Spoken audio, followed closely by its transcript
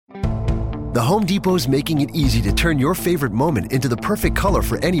The Home Depot's making it easy to turn your favorite moment into the perfect color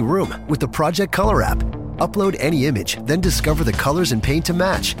for any room with the Project Color app. Upload any image, then discover the colors and paint to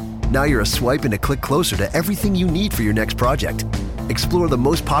match. Now you're a swipe and a click closer to everything you need for your next project. Explore the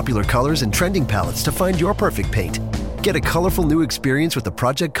most popular colors and trending palettes to find your perfect paint. Get a colorful new experience with the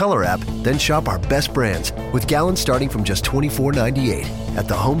Project Color app, then shop our best brands with gallons starting from just $24.98 at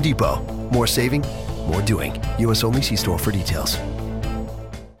the Home Depot. More saving, more doing. U.S. only. See store for details.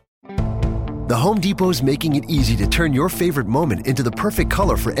 The Home Depot's making it easy to turn your favorite moment into the perfect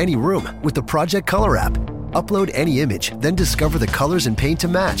color for any room with the Project Color app. Upload any image, then discover the colors and paint to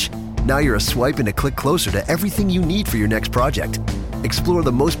match. Now you're a swipe and a click closer to everything you need for your next project. Explore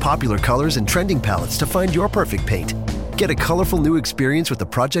the most popular colors and trending palettes to find your perfect paint. Get a colorful new experience with the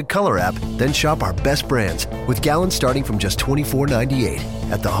Project Color app, then shop our best brands with gallons starting from just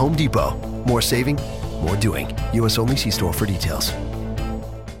 $24.98 at the Home Depot. More saving, more doing. U.S. only. See store for details.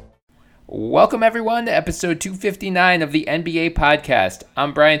 Welcome, everyone, to episode 259 of the NBA podcast.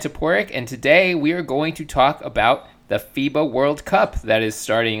 I'm Brian Toporek, and today we are going to talk about the FIBA World Cup that is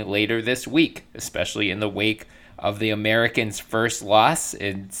starting later this week, especially in the wake of the Americans' first loss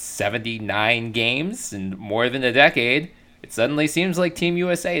in 79 games in more than a decade. It suddenly seems like Team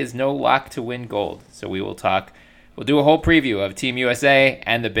USA is no lock to win gold. So we'll do a whole preview of Team USA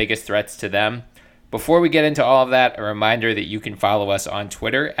and the biggest threats to them. Before we get into all of that, a reminder that you can follow us on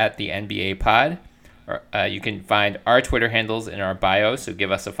Twitter at the NBA Pod. You can find our Twitter handles in our bio, so give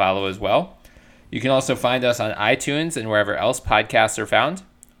us a follow as well. You can also find us on iTunes and wherever else podcasts are found.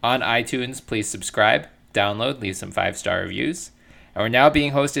 On iTunes, please subscribe, download, leave some 5-star reviews. And we're now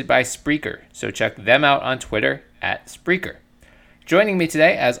being hosted by Spreaker, so check them out on Twitter at Spreaker. Joining me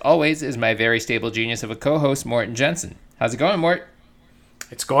today, as always, is my very stable genius of a co-host, Morten Jensen. How's it going, Mort?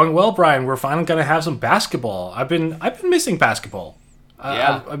 It's going well, Brian. We're finally going to have some basketball. I've been missing basketball.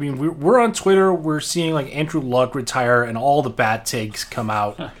 Yeah. I mean, we're on Twitter. We're seeing like Andrew Luck retire and all the bad takes come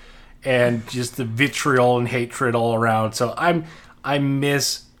out, and just the vitriol and hatred all around. So I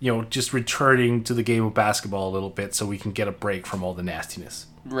miss just returning to the game of basketball a little bit so we can get a break from all the nastiness.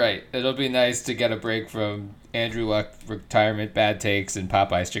 Right. It'll be nice to get a break from Andrew Luck retirement, bad takes, and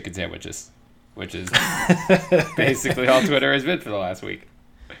Popeye's chicken sandwiches, which is basically all Twitter has been for the last week.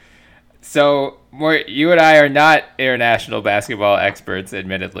 So, Mort, you and I are not international basketball experts,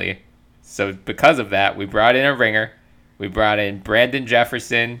 admittedly. So, because of that, we brought in a ringer. We brought in Brandon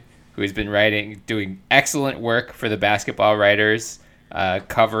Jefferson, who has been doing excellent work for the basketball writers,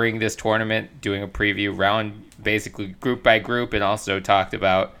 covering this tournament, doing a preview round, basically group by group, and also talked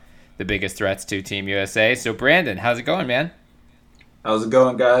about the biggest threats to Team USA. So, Brandon, how's it going, man? How's it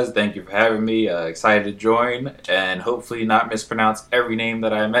going, guys? Thank you for having me. Excited to join and hopefully not mispronounce every name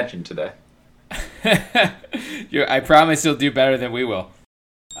that I mentioned today. I promise you'll do better than we will.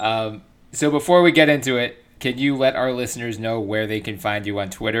 So before we get into it, can you let our listeners know where they can find you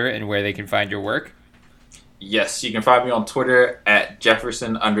on Twitter and where they can find your work? Yes, you can find me on Twitter at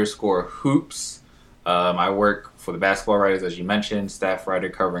Jefferson_hoops. I work for the basketball writers, as you mentioned, staff writer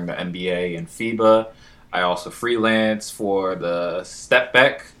covering the NBA and FIBA. I also freelance for the Step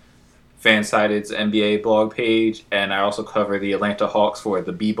Back, Fansided's NBA blog page, and I also cover the Atlanta Hawks for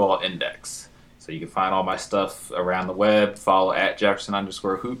the B-Ball Index. So you can find all my stuff around the web, follow at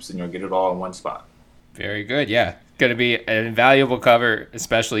Jefferson_hoops, and you'll get it all in one spot. Very good, yeah. Going to be an invaluable cover,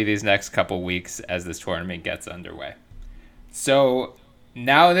 especially these next couple weeks as this tournament gets underway. So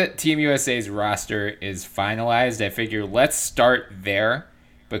now that Team USA's roster is finalized, I figure let's start there,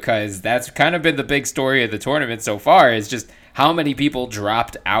 because that's kind of been the big story of the tournament so far, is just how many people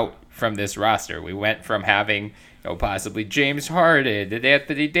dropped out from this roster. We went from having possibly James Harden and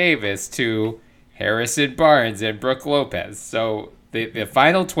Anthony Davis to Harrison Barnes and Brook Lopez. So the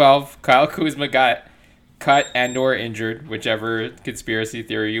final 12, Kyle Kuzma got cut and or injured, whichever conspiracy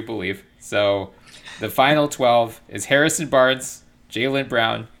theory you believe. So the final 12 is Harrison Barnes, Jaylen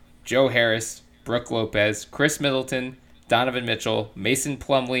Brown, Joe Harris, Brook Lopez, Chris Middleton, Donovan Mitchell, Mason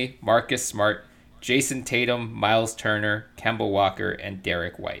Plumlee, Marcus Smart, Jason Tatum, Miles Turner, Kemba Walker, and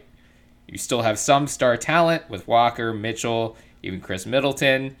Derek White. You still have some star talent with Walker, Mitchell, even Chris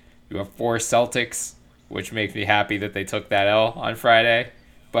Middleton. You have 4 Celtics, which makes me happy that they took that L on Friday.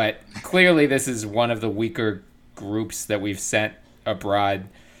 But clearly this is one of the weaker groups that we've sent abroad,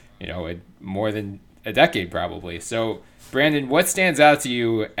 in more than a decade probably. So, Brandon, what stands out to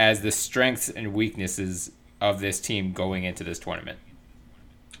you as the strengths and weaknesses of this team going into this tournament?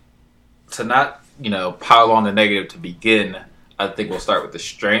 To not, pile on the negative to begin, I think we'll start with the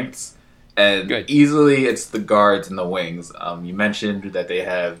strengths. And Good. easily, it's the guards and the wings. You mentioned that they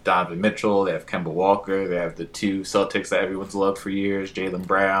have Donovan Mitchell, they have Kemba Walker, they have the two Celtics that everyone's loved for years, Jaylen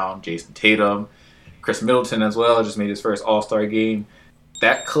Brown, Jason Tatum, Chris Middleton as well, just made his first All-Star game.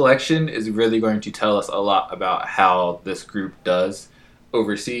 That collection is really going to tell us a lot about how this group does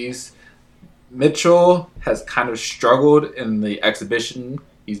overseas. Mitchell has kind of struggled in the exhibition.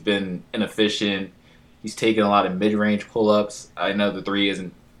 He's been inefficient. He's taken a lot of mid-range pull-ups. I know the three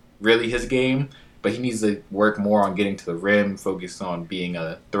isn't really his game, but he needs to work more on getting to the rim, focus on being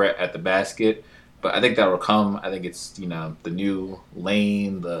a threat at the basket. But I think that will come. I think it's, the new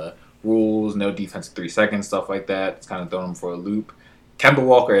lane, the rules, no defense 3 seconds, stuff like that. It's kind of thrown him for a loop. Kemba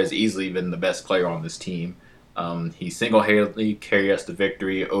Walker has easily been the best player on this team. He single-handedly carried us to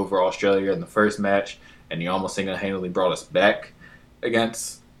victory over Australia in the first match, and he almost single-handedly brought us back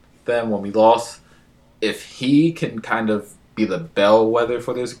against them when we lost. If he can kind of be the bellwether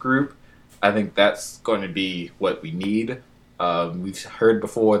for this group, I think that's going to be what we need. We've heard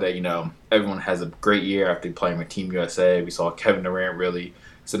before that, everyone has a great year after playing with Team USA. We saw Kevin Durant really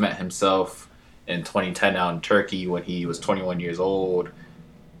cement himself in 2010 out in Turkey when he was 21 years old.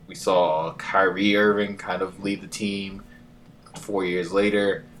 We saw Kyrie Irving kind of lead the team 4 years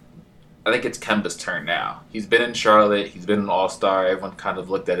later. I think it's Kemba's turn now. He's been in Charlotte. He's been an all-star. Everyone kind of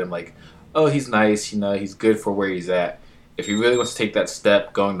looked at him like, oh, he's nice. He's good for where he's at. If he really wants to take that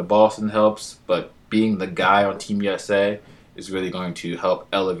step, going to Boston helps. But being the guy on Team USA is really going to help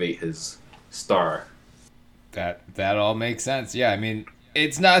elevate his star. That all makes sense. Yeah, I mean,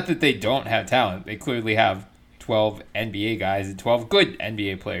 it's not that they don't have talent. They clearly have 12 NBA guys and 12 good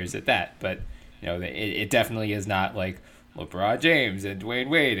NBA players at that. But, it definitely is not like LeBron James and Dwayne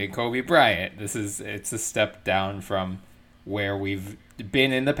Wade and Kobe Bryant. It's a step down from where we've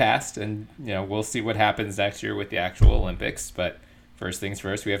been in the past. And, we'll see what happens next year with the actual Olympics. But first things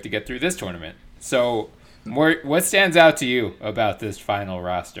first, we have to get through this tournament. So what stands out to you about this final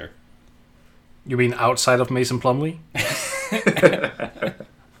roster? You mean outside of Mason Plumlee?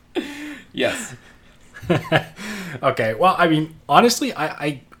 Yes. Okay, well, I mean, honestly,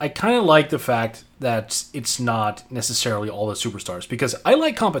 I kind of like the fact that it's not necessarily all the superstars, because I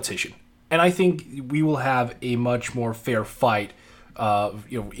like competition, and I think we will have a much more fair fight,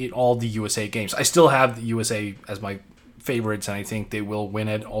 in all the USA games. I still have the USA as my favorites, and I think they will win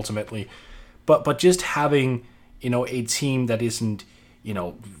it ultimately, but just having, a team that isn't,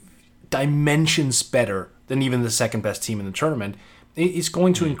 dimensions better than even the second best team in the tournament is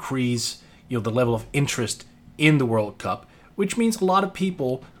going to increase, the level of interest in the World Cup, which means a lot of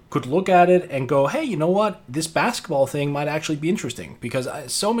people could look at it and go, hey, you know what? This basketball thing might actually be interesting. Because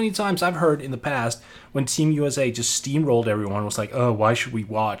so many times I've heard in the past when Team USA just steamrolled everyone, was like, oh, why should we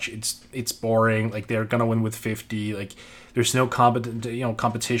watch? It's boring. Like, they're going to win with 50. Like, there's no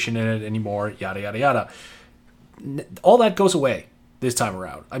competition in it anymore, yada, yada, yada. All that goes away this time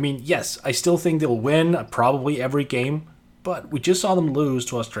around. I mean, yes, I still think they'll win probably every game, but we just saw them lose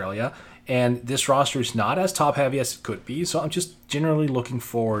to Australia, and this roster is not as top-heavy as it could be, so I'm just generally looking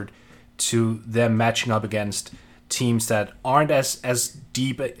forward to them matching up against teams that aren't as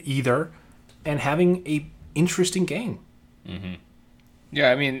deep either and having a interesting game. Mm-hmm.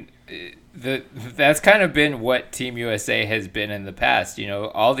 Yeah, I mean, that's kind of been what Team USA has been in the past.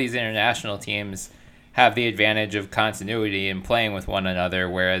 All these international teams have the advantage of continuity and playing with one another,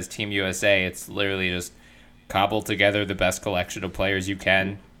 whereas Team USA, it's literally just cobble together the best collection of players you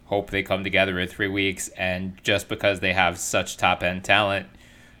can, hope they come together in 3 weeks, and just because they have such top-end talent,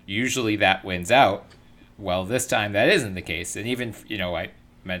 usually that wins out. Well, this time that isn't the case. And even, I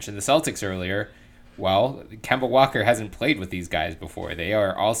mentioned the Celtics earlier. Well, Kemba Walker hasn't played with these guys before. They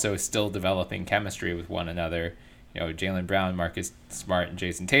are also still developing chemistry with one another. Jaylen Brown, Marcus Smart, and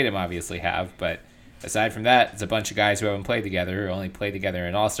Jason Tatum obviously have, but aside from that, it's a bunch of guys who haven't played together, or only played together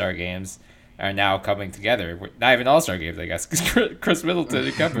in All-Star games, are now coming together. Not even All-Star games, I guess, because Chris Middleton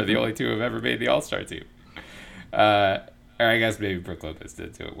and Kemba are the only two who have ever made the All-Star team. Or I guess maybe Brook Lopez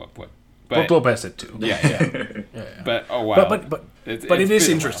did too at one point. But, Brook Lopez did too. Yeah. But, oh wow. But it is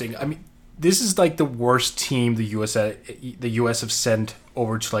interesting. I mean, this is like the worst team the US have sent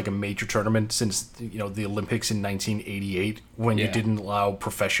over to like a major tournament since the Olympics in 1988, when you didn't allow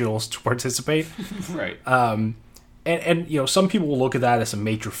professionals to participate. Right. And some people will look at that as a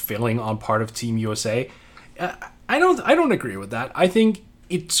major failing on part of Team USA. I don't agree with that. I think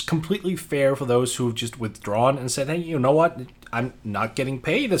it's completely fair for those who've just withdrawn and said, hey, you know what? I'm not getting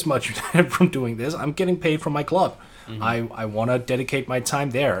paid as much from doing this. I'm getting paid from my club. Mm-hmm. I want to dedicate my time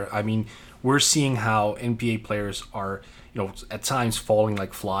there. I mean, we're seeing how NBA players are, at times falling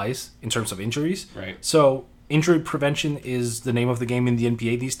like flies in terms of injuries. Right. So injury prevention is the name of the game in the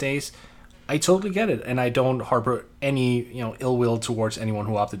NBA these days. I totally get it, and I don't harbor any ill will towards anyone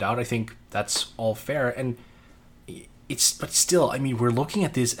who opted out. I think that's all fair, and but still, I mean, we're looking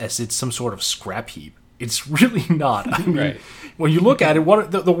at this as it's some sort of scrap heap. It's really not. I mean, right. When you look at it,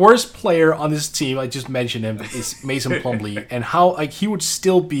 the worst player on this team, I just mentioned him, is Mason Plumlee, and how he would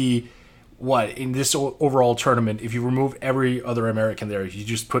still be in this overall tournament if you remove every other American there, if you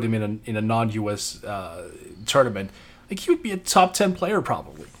just put him in a non-US tournament, he would be a top 10 player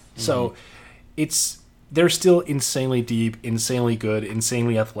probably. Mm-hmm. So they're still insanely deep, insanely good,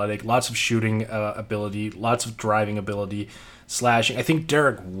 insanely athletic, lots of shooting ability, lots of driving ability, slashing. I think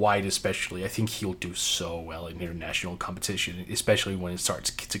Derek White especially, I think he'll do so well in international competition, especially when it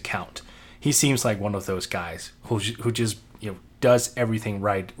starts to count. He seems like one of those guys who just does everything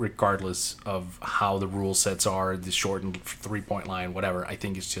right regardless of how the rule sets are, the shortened 3-point line, whatever. I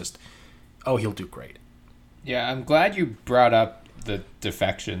think it's just, he'll do great. Yeah, I'm glad you brought up the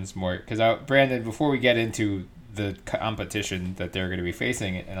defections more, because Brandon, before we get into the competition that they're going to be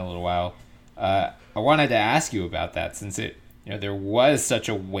facing in a little while, I wanted to ask you about that, since there was such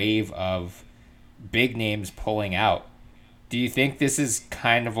a wave of big names pulling out. Do you think this is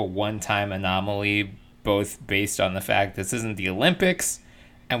kind of a one-time anomaly, both based on the fact this isn't the Olympics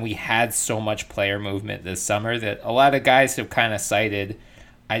and we had so much player movement this summer that a lot of guys have kind of cited,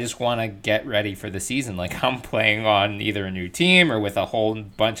 I just want to get ready for the season. Like, I'm playing on either a new team or with a whole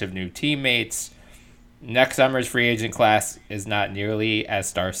bunch of new teammates. Next summer's free agent class is not nearly as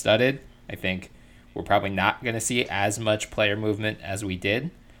star-studded. I think we're probably not going to see as much player movement as we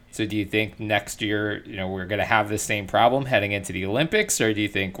did. So do you think next year, we're going to have the same problem heading into the Olympics, or do you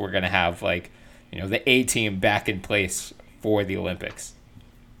think we're going to have the A team back in place for the Olympics?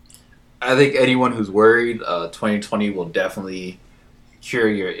 I think anyone who's worried, 2020 will definitely cure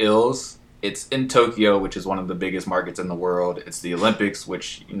your ills. It's in Tokyo, which is one of the biggest markets in the world. It's the Olympics,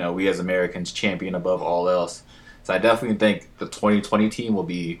 which, we as Americans champion above all else. So I definitely think the 2020 team will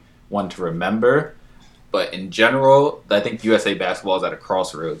be one to remember. But in general, I think USA basketball is at a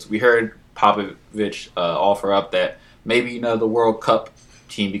crossroads. We heard Popovich offer up that maybe, the World Cup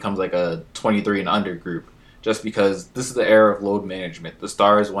team becomes like a 23 and under group, just because this is the era of load management. The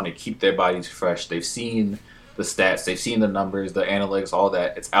stars want to keep their bodies fresh. They've seen the stats, they've seen the numbers, the analytics, all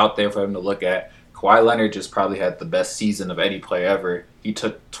that. It's out there for them to look at. Kawhi Leonard just probably had the best season of any player ever. He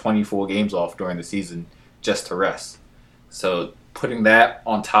took 24 games off during the season just to rest. So putting that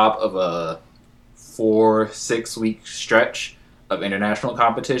on top of a 4-6 week stretch of international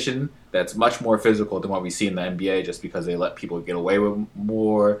competition that's much more physical than what we see in the NBA, just because they let people get away with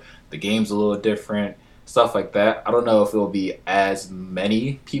more, the game's a little different, stuff like that. I don't know if it will be as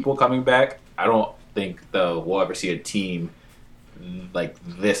many people coming back. I don't think we'll ever see a team like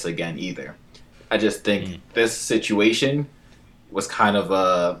this again either. I just think this situation was kind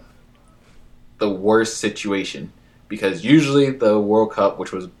of the worst situation, because usually the World Cup,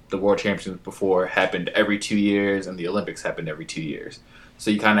 which was the World Championships before, happened every 2 years, and the Olympics happened every 2 years.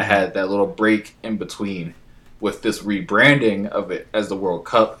 So you kind of had that little break in between with this rebranding of it as the World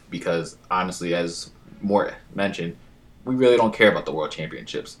Cup, because honestly, as Mort mentioned, we really don't care about the World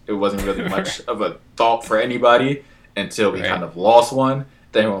Championships. It wasn't really much of a thought for anybody until we kind of lost one.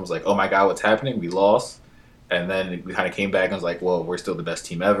 Then everyone was like, oh my God, what's happening? We lost. And then we kind of came back and was like, well, we're still the best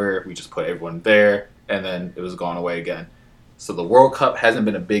team ever. We just put everyone there. And then it was gone away again. So the World Cup hasn't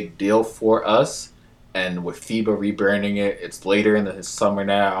been a big deal for us. And with FIBA rebranding it, it's later in the summer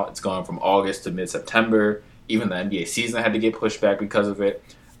now. It's going from August to mid-September. Even the NBA season had to get pushed back because of it.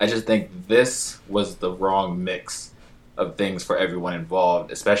 I just think this was the wrong mix of things for everyone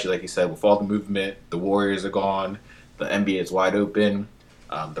involved, especially, like you said, with all the movement. The Warriors are gone. The NBA is wide open.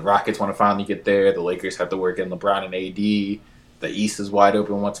 The Rockets want to finally get there. The Lakers have to work in LeBron and AD. The East is wide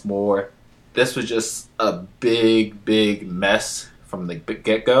open once more. This was just a big, big mess from the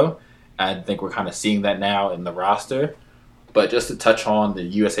get-go. I think we're kind of seeing that now in the roster. But just to touch on the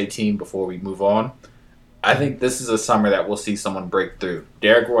USA team before we move on, I think this is a summer that we'll see someone break through.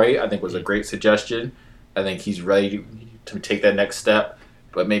 Derek White, I think, was a great suggestion. I think he's ready to take that next step.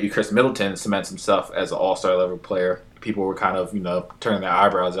 But maybe Chris Middleton cements himself as an all-star level player. People were kind of, turning their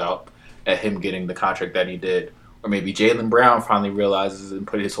eyebrows out at him getting the contract that he did. Or maybe Jaylen Brown finally realizes and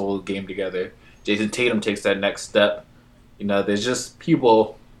put his whole game together. Jason Tatum takes that next step. There's just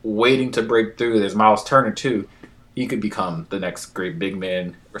people waiting to break through. There's Miles Turner, too. He could become the next great big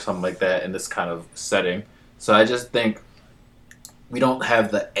man or something like that in this kind of setting. So I just think we don't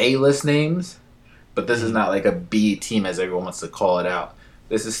have the A-list names, but this is not like a B team as everyone wants to call it out.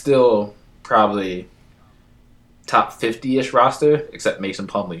 This is still probably top 50-ish roster, except Mason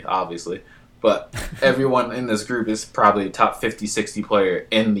Plumlee, obviously. But everyone in this group is probably a top 50, 60 player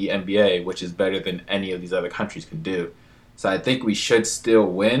in the NBA, which is better than any of these other countries can do. So I think we should still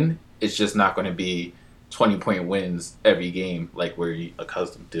win. It's just not going to be 20-point wins every game like we're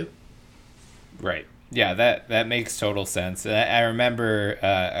accustomed to. Right. Yeah, that makes total sense. I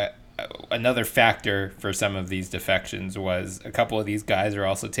remember another factor for some of these defections was a couple of these guys are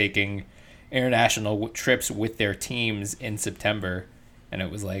also taking international trips with their teams in September. And it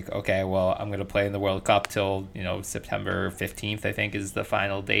was like, okay, well, I'm going to play in the World Cup till, September 15th, I think, is the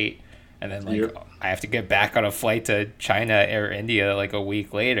final date. And then, I have to get back on a flight to China or India, like, a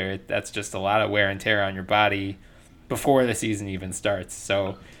week later. That's just a lot of wear and tear on your body before the season even starts.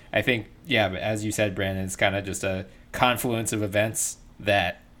 So I think, as you said, Brandon, it's kind of just a confluence of events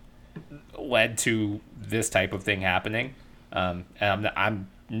that led to this type of thing happening. And I'm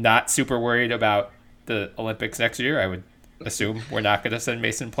not super worried about the Olympics next year. I would assume we're not going to send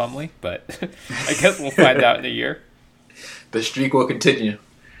Mason Plumlee, but I guess we'll find out in a year. The streak will continue.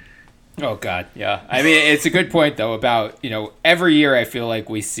 Oh, God, yeah. I mean, it's a good point, though, about, every year I feel like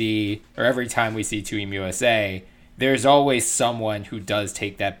we see, or every time we see Team USA, there's always someone who does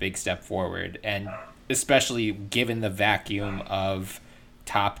take that big step forward, and especially given the vacuum of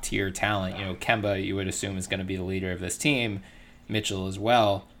top-tier talent. Kemba, you would assume, is going to be the leader of this team, Mitchell as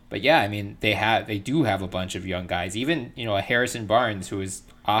well. But yeah, I mean, they do have a bunch of young guys. Even, a Harrison Barnes, who is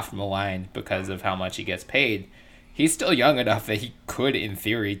off maligned because of how much he gets paid, he's still young enough that he could, in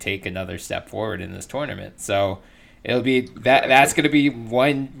theory, take another step forward in this tournament. So it'll be that's going to be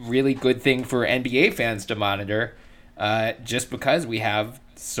one really good thing for NBA fans to monitor, just because we have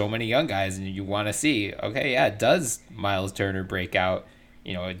so many young guys, and you want to see, okay, yeah, does Miles Turner break out?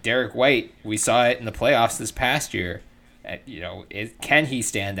 Derek White, we saw it in the playoffs this past year. Can he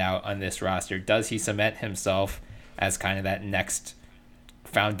stand out on this roster? Does he cement himself as kind of that next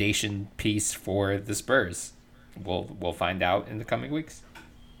foundation piece for the Spurs? We'll find out in the coming weeks.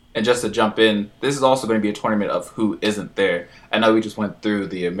 And just to jump in, this is also going to be a tournament of who isn't there. I know we just went through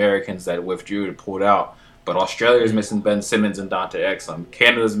the Americans that withdrew and pulled out, but Australia is missing Ben Simmons and Dante Exum.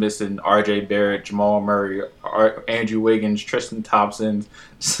 Canada's missing R.J. Barrett, Jamal Murray, Andrew Wiggins, Tristan Thompson,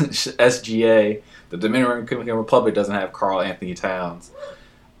 SGA. The Dominican Republic doesn't have Karl Anthony Towns.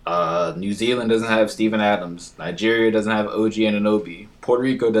 New Zealand doesn't have Steven Adams. Nigeria doesn't have OG Anunoby. Puerto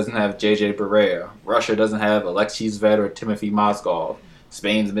Rico doesn't have JJ Barea. Russia doesn't have Alexis Zverev or Timothy Mozgov.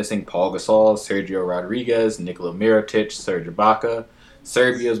 Spain's missing Paul Gasol, Sergio Rodriguez, Nikola Mirotic, Serge Ibaka.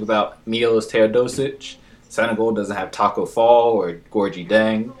 Serbia's without Milos Teodosic. Senegal doesn't have Taco Fall or Gorgie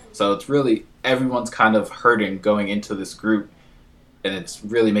Deng. So it's really everyone's kind of hurting going into this group. And it's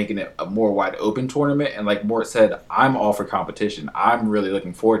really making it a more wide open tournament. And like Mort said, I'm all for competition. I'm really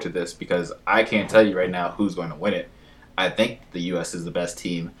looking forward to this because I can't tell you right now who's going to win it. I think the U.S. is the best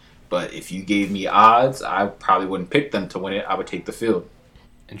team. But if you gave me odds, I probably wouldn't pick them to win it. I would take the field.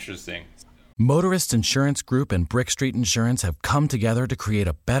 Interesting. Motorist Insurance Group and Brick Street Insurance have come together to create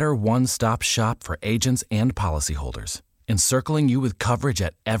a better one-stop shop for agents and policyholders, encircling you with coverage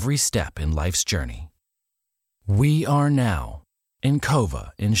at every step in life's journey. We are now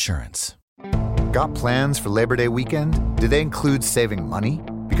Encova Insurance. Got plans for Labor Day weekend? Do they include saving money?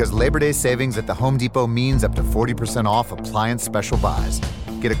 Because Labor Day savings at the Home Depot means up to 40% off appliance special buys.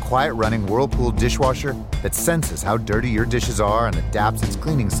 Get a quiet running Whirlpool dishwasher that senses how dirty your dishes are and adapts its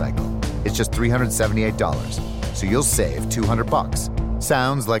cleaning cycle. It's just $378, so you'll save $200.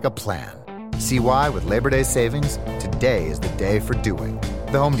 Sounds like a plan. See why with Labor Day savings, today is the day for doing.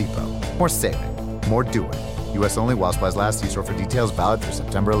 The Home Depot. More saving, more doing. U.S. only while supplies last. See store for details. Valid through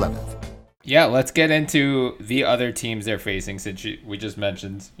September 11th. Yeah, let's get into the other teams they're facing since we just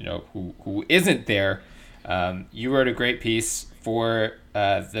mentioned, who isn't there. You wrote a great piece for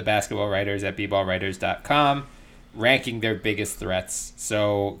the basketball writers at bballwriters.com ranking their biggest threats.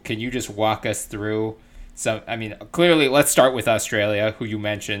 So can you just walk us through clearly let's start with Australia, who you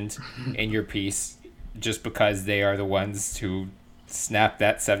mentioned in your piece, just because they are the ones who snapped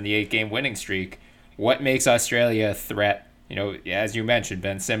that 78-game winning streak. What makes Australia a threat? As you mentioned,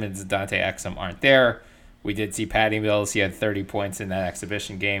 Ben Simmons and Dante Exum aren't there. We did see Patty Mills. He had 30 points in that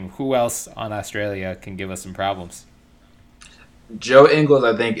exhibition game. Who else on Australia can give us some problems? Joe Ingles,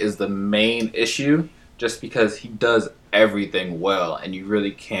 I think, is the main issue just because he does everything well, and you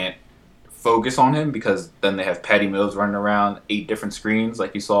really can't focus on him because then they have Patty Mills running around 8 different screens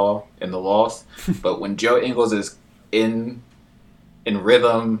like you saw in the loss. But when Joe Ingles is in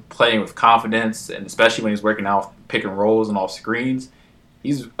rhythm, playing with confidence, and especially when he's working out pick and rolls and off screens,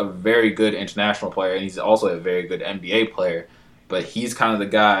 he's a very good international player, and he's also a very good NBA player. But he's kind of the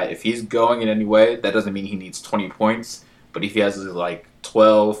guy, if he's going in any way, that doesn't mean he needs 20 points. But if he has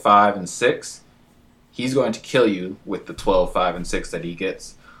 12, 5, and 6, he's going to kill you with the 12, 5, and 6 that he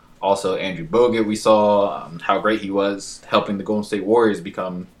gets. Also, Andrew Bogut, we saw how great he was helping the Golden State Warriors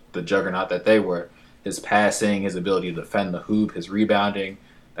become the juggernaut that they were. His passing, his ability to defend the hoop, his rebounding,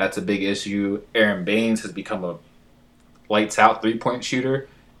 that's a big issue. Aaron Baines has become a lights-out three-point shooter,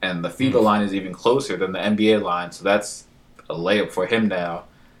 and the FIBA line is even closer than the NBA line, so that's a layup for him now.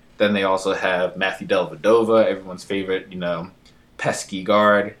 Then they also have Matthew Dellavedova, everyone's favorite, pesky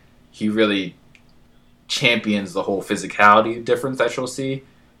guard. He really champions the whole physicality difference that you'll see.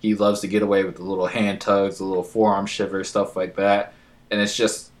 He loves to get away with the little hand tugs, the little forearm shivers, stuff like that. And it's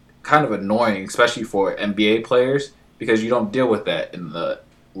just kind of annoying, especially for NBA players, because you don't deal with that in the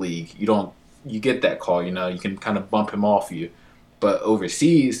league. You get that call, you can kind of bump him off you. But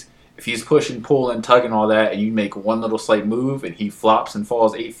overseas, if he's pushing, pulling, tugging, all that, and you make one little slight move and he flops and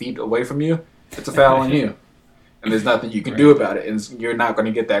falls 8 feet away from you, it's a foul on you. And there's nothing you can do about it. And you're not going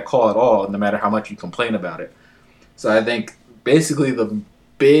to get that call at all, no matter how much you complain about it. So I think basically the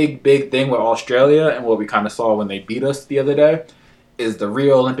big thing with Australia and what we kind of saw when they beat us the other day is the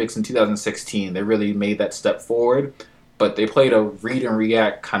Rio Olympics in 2016. They really made that step forward, but they played a read and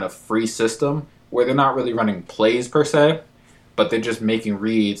react kind of free system where they're not really running plays per se, but they're just making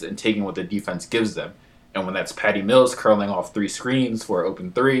reads and taking what the defense gives them. And when that's Patty Mills curling off 3 screens for an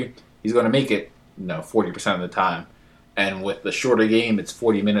open 3, he's going to make it 40% of the time. And with the shorter game, it's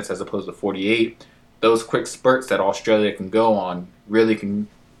 40 minutes as opposed to 48. Those quick spurts that Australia can go on really can,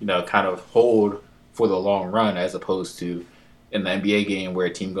 kind of hold for the long run, as opposed to in the NBA game where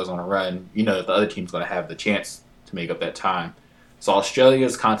a team goes on a run, the other team's going to have the chance to make up that time. So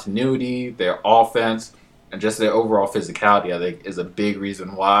Australia's continuity, their offense, and just their overall physicality, I think, is a big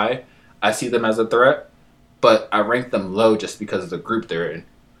reason why I see them as a threat. But I rank them low just because of the group they're in.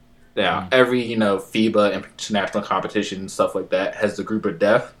 Now, every, FIBA international competition and stuff like that has the group of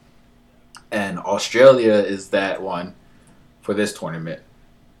death. And Australia is that one for this tournament.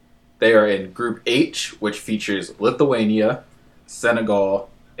 They are in Group H, which features Lithuania, Senegal,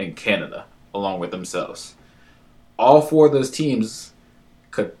 and Canada, along with themselves. All 4 of those teams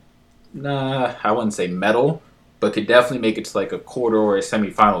could, I wouldn't say medal, but could definitely make it to like a quarter or a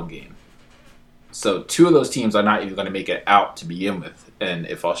semifinal game. So 2 of those teams are not even going to make it out to begin with. And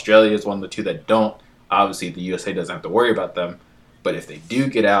if Australia is one of the 2 that don't, obviously the USA doesn't have to worry about them. But if they do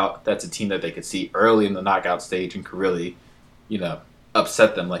get out, that's a team that they could see early in the knockout stage and could really,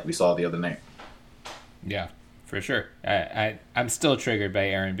 upset them like we saw the other night. Yeah, for sure. I'm still triggered by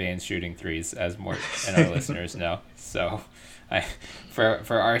Aaron Baines shooting threes, as more and our listeners know. So for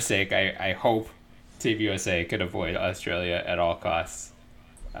our sake, I hope Team USA could avoid Australia at all costs.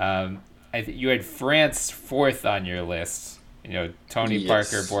 You had France 4th on your list. Tony Yes.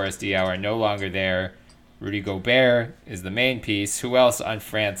 Parker, Boris Diaw are no longer there. Rudy Gobert is the main piece. Who else on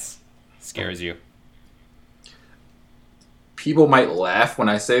France scares you? People might laugh when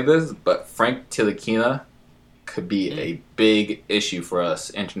I say this, but Frank Ntilikina could be a big issue for us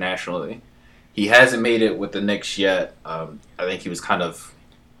internationally. He hasn't made it with the Knicks yet. I think he was kind of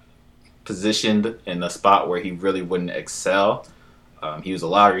positioned in a spot where he really wouldn't excel. He was a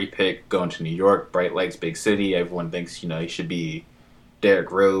lottery pick going to New York, Bright Lights, big city. Everyone thinks, he should be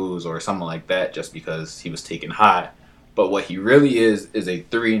Derrick Rose or something like that just because he was taken high. But what he really is a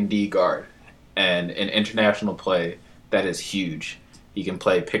 3-and-D guard. And in international play, that is huge. He can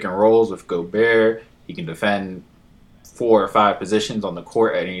play pick and rolls with Gobert. He can defend 4 or 5 positions on the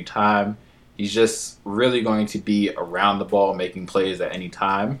court at any time. He's just really going to be around the ball making plays at any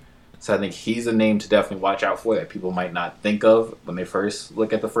time. So I think he's a name to definitely watch out for that people might not think of when they first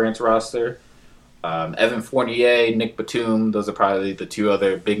look at the France roster. Evan Fournier, Nick Batum, those are probably the 2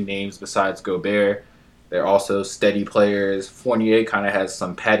 other big names besides Gobert. They're also steady players. Fournier kind of has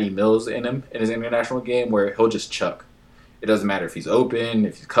some Patty Mills in him in his international game where he'll just chuck. It doesn't matter if he's open,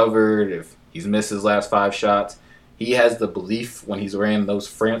 if he's covered, if he's missed his last 5 shots. He has the belief when he's wearing those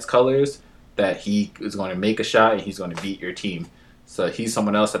France colors that he is going to make a shot and he's going to beat your team. So he's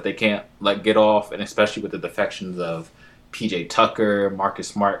someone else that they can't let get off, and especially with the defections of PJ Tucker, Marcus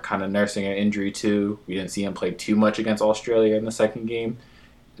Smart kind of nursing an injury too. We didn't see him play too much against Australia in the second game.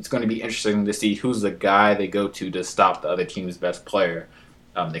 It's going to be interesting to see who's the guy they go to stop the other team's best player.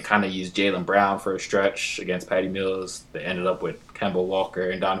 They kind of used Jaylen Brown for a stretch against Patty Mills. They ended up with Kemba Walker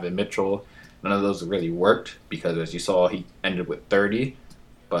and Donovan Mitchell. None of those really worked because, as you saw, he ended with 30.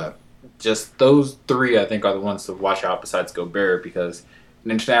 But just those 3, I think, are the ones to watch out besides Gobert because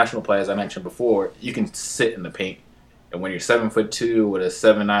in international play, as I mentioned before, you can sit in the paint. And when you're 7'2" with a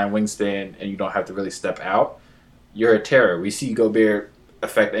 7'9" wingspan and you don't have to really step out, you're a terror. We see Gobert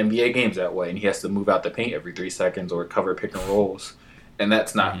affect NBA games that way, and he has to move out the paint every 3 seconds or cover pick and rolls. and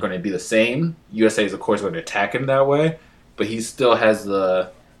that's not going to be the same. USA is, of course, going to attack him that way, but he still has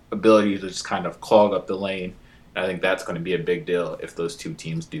the ability to just kind of clog up the lane. And I think that's going to be a big deal if those two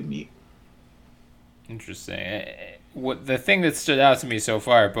teams do meet. Interesting. The thing that stood out to me so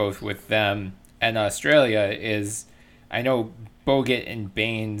far, both with them and Australia, is I know Bogut and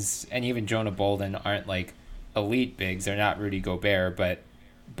Baines and even Jonah Bolden aren't like elite bigs. They're not Rudy Gobert, but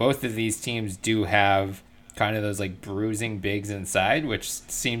both of these teams do have kind of those like bruising bigs inside, which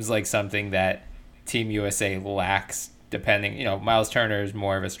seems like something that Team USA lacks. Depending, Miles Turner is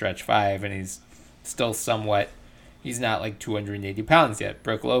more of a stretch five, and he's still he's not like 280 pounds yet.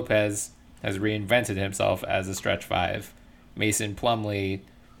 Brook Lopez has reinvented himself as a stretch five. Mason Plumlee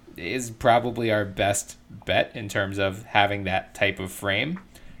is probably our best bet in terms of having that type of frame.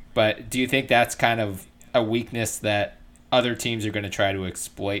 But do you think that's kind of a weakness that other teams are going to try to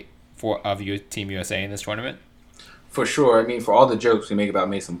exploit of Team USA in this tournament? For sure. I mean, for all the jokes we make about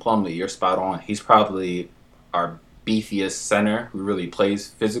Mason Plumlee, you're spot on. He's probably our beefiest center who really plays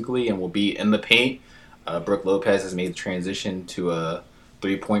physically and will be in the paint. Brook Lopez has made the transition to a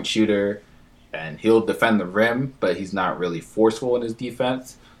three-point shooter, and he'll defend the rim, but he's not really forceful in his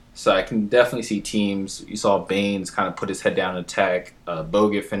defense. So I can definitely see teams. You saw Baines kind of put his head down and attack.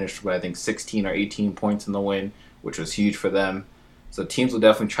 Bogut finished with, I think, 16 or 18 points in the win, which was huge for them. So teams will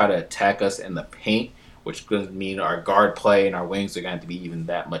definitely try to attack us in the paint, which could mean our guard play and our wings are going to have to be even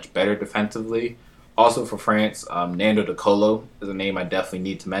that much better defensively. Also for France, Nando De Colo is a name I definitely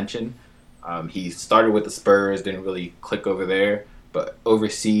need to mention. He started with the Spurs, didn't really click over there. But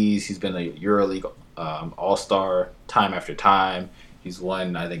overseas, he's been a EuroLeague All-Star time after time. He's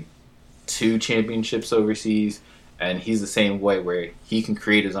won, I think, 2 championships overseas. And he's the same way where he can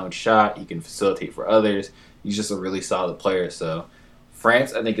create his own shot. He can facilitate for others. He's just a really solid player. So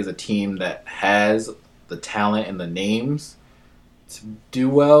France, I think, is a team that has the talent and the names to do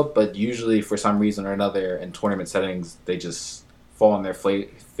well. But usually, for some reason or another, in tournament settings, they just fall on their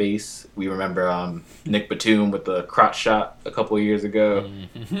face. We remember Nick Batum with the crotch shot a couple of years ago,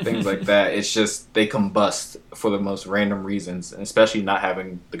 things like that. It's just they combust for the most random reasons, and especially not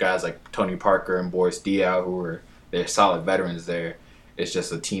having the guys like Tony Parker and Boris Diaw, who are they're solid veterans there. It's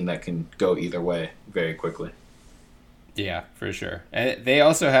just a team that can go either way very quickly. Yeah, for sure. And they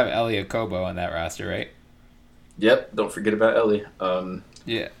also have Elie Okobo on that roster, right? Yep, don't forget about Elie.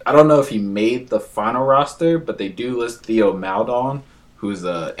 Yeah. I don't know if he made the final roster, but they do list Theo Maledon, who's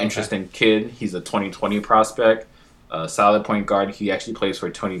an interesting kid. He's a 2020 prospect, solid point guard. He actually plays for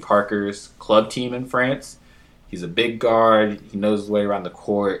Tony Parker's club team in France. He's a big guard. He knows his way around the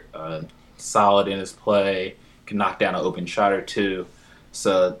court, solid in his play, can knock down an open shot or two.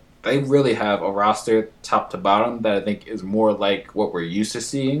 So they really have a roster top to bottom that I think is more like what we're used to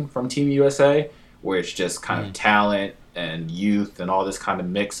seeing from Team USA, where it's just kind of talent and youth and all this kind of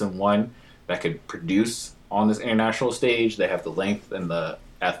mix in one that could produce on this international stage. They have the length and the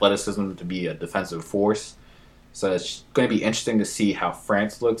athleticism to be a defensive force. So it's going to be interesting to see how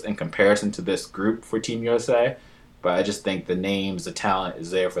France looks in comparison to this group for Team USA. But I just think the names, the talent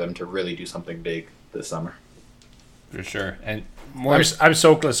is there for them to really do something big this summer. For sure. And I'm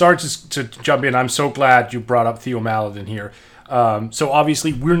so glad. Sorry to jump in. I'm so glad you brought up Theo Maledon here. So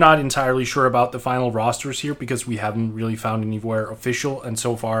obviously we're not entirely sure about the final rosters here because we haven't really found anywhere official, and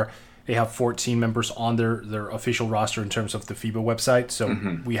so far they have 14 members on their official roster in terms of the FIBA website. So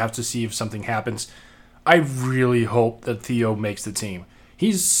we have to see if something happens. I really hope that Theo makes the team.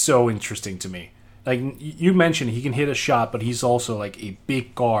 He's so interesting to me. Like you mentioned, he can hit a shot, but he's also like a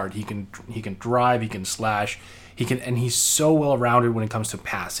big guard. He can drive, he can slash, and he's so well rounded when it comes to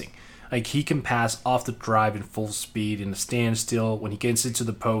passing. Like, he can pass off the drive in full speed, in a standstill. When he gets into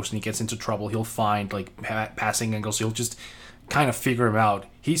the post and he gets into trouble, he'll find, like, passing angles. He'll just kind of figure him out.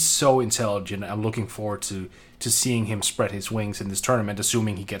 He's so intelligent. I'm looking forward to seeing him spread his wings in this tournament,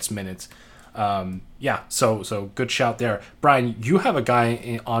 assuming he gets minutes. So good shout there. Brian, you have a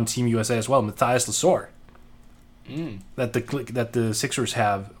guy on Team USA as well, Matthias Lesor, that the Sixers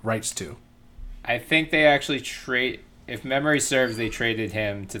have rights to. I think they actually trade... If memory serves, they traded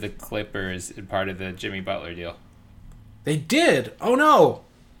him to the Clippers in part of the Jimmy Butler deal. They did? Oh, no.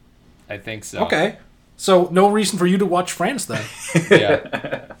 I think so. Okay. So no reason for you to watch France then.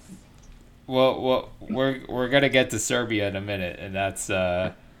 Yeah. Well, we're gonna get to Serbia in a minute, and that's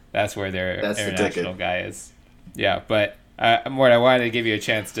where their international guy is. Yeah, but Mort, I wanted to give you a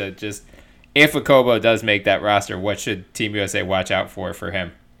chance to just, if Okobo does make that roster, what should Team USA watch out for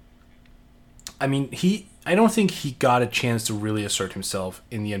him? I mean, I don't think he got a chance to really assert himself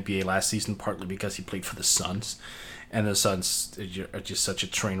in the NBA last season, partly because he played for the Suns. and the Suns are just such a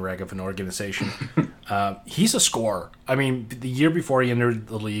train wreck of an organization. He's a scorer. I mean, the year before he entered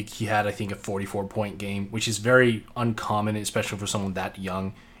the league, he had, I think, a 44-point game, which is very uncommon, especially for someone that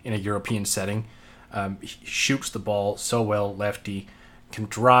young in a European setting. He shoots the ball so well, lefty, can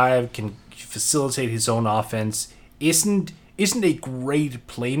drive, can facilitate his own offense, isn't a great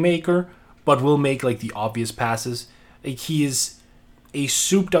playmaker, but will make like the obvious passes. Like, he is a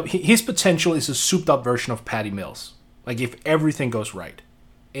souped up. His potential is a souped up version of Patty Mills. Like, if everything goes right,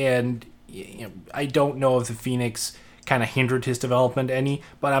 and I don't know if the Phoenix kind of hindered his development any,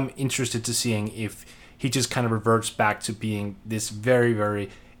 but I'm interested to seeing if he just kind of reverts back to being this very, very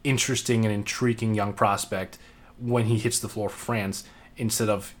interesting and intriguing young prospect when he hits the floor for France instead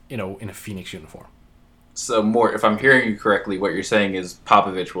of in a Phoenix uniform. So, more, if I'm hearing you correctly, what you're saying is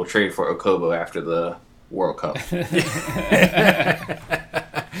Popovich will trade for Okobo after the World Cup.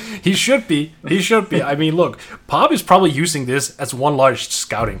 He should be. I mean, look, Pop is probably using this as one large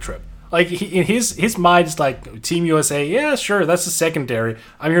scouting trip. Like, in his mind, it's like, Team USA, yeah, sure, that's the secondary.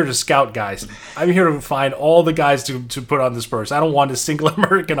 I'm here to scout guys. I'm here to find all the guys to put on the Spurs. I don't want a single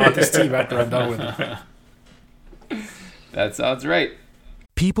American on this team after I'm done with it. That sounds right.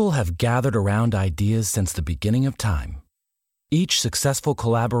 People have gathered around ideas since the beginning of time. Each successful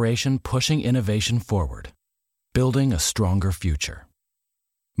collaboration pushing innovation forward, building a stronger future.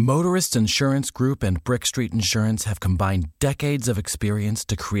 Motorists Insurance Group and Brick Street Insurance have combined decades of experience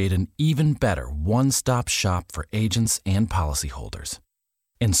to create an even better one-stop shop for agents and policyholders,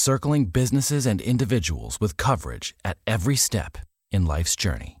 encircling businesses and individuals with coverage at every step in life's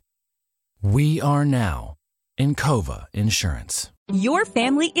journey. We are now Encova Insurance. Your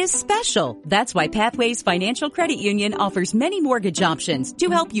family is special. That's why Pathways Financial Credit Union offers many mortgage options to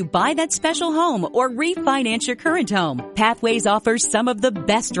help you buy that special home or refinance your current home. Pathways offers some of the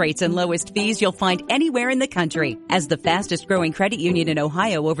best rates and lowest fees you'll find anywhere in the country. As the fastest growing credit union in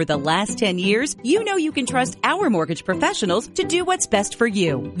Ohio over the last 10 years, you know you can trust our mortgage professionals to do what's best for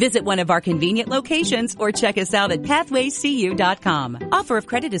you. Visit one of our convenient locations or check us out at pathwayscu.com. Offer of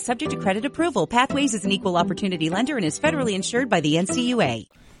credit is subject to credit approval. Pathways is an equal opportunity lender and is federally insured by the NCUA.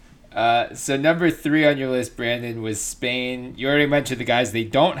 So number 3 on your list, Brandon, was Spain. You already mentioned the guys they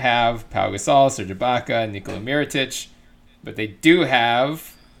don't have: Pau Gasol, Serge Ibaka, Nikola Mirotic, but they do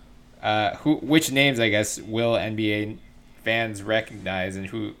have which names, I guess, will NBA fans recognize, and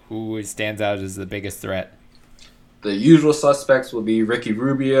who stands out as the biggest threat? The usual suspects will be Ricky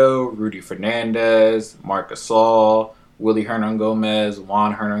Rubio, Rudy Fernandez, Marc Gasol, Willie Hernan-Gomez,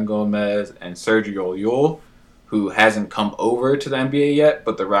 Juan Hernan-Gomez, and Sergio Llull, who hasn't come over to the NBA yet,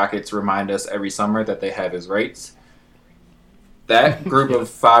 but the Rockets remind us every summer that they have his rights. That group of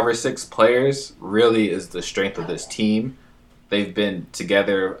 5 or 6 players really is the strength of this team. They've been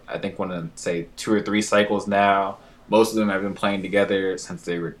together, I think, 2 or 3 cycles now. Most of them have been playing together since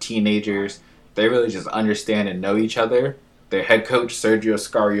they were teenagers. They really just understand and know each other. Their head coach, Sergio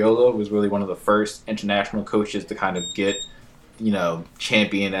Scariolo, was really one of the first international coaches to kind of get,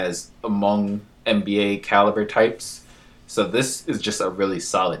 champion as among NBA caliber types. So this is just a really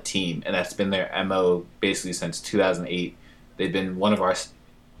solid team, and that's been their MO basically since 2008. They've been one of our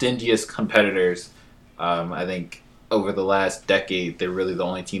stingiest competitors. I think over the last decade, they're really the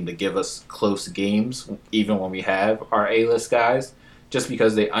only team to give us close games, even when we have our A-list guys, just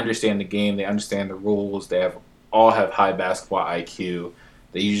because they understand the game, they understand the rules, they all have high basketball IQ.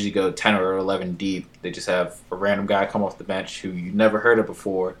 They usually go 10 or 11 deep. They just have a random guy come off the bench who you never heard of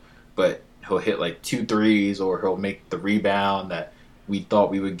before, but he'll hit like 2 threes, or he'll make the rebound that we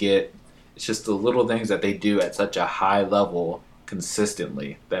thought we would get. It's just the little things that they do at such a high level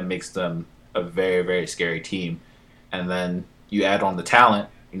consistently that makes them a very, very scary team. And then you add on the talent.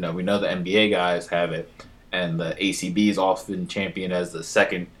 We know the NBA guys have it, and the ACB is often championed as the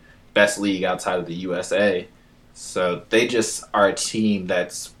second best league outside of the USA. So they just are a team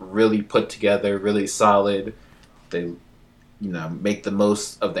that's really put together, really solid. They make the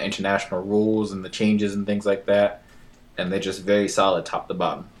most of the international rules and the changes and things like that. And they're just very solid top to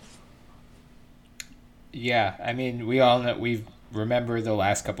bottom. Yeah, I mean, we all know, we remember the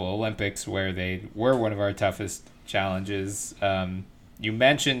last couple of Olympics where they were one of our toughest challenges. You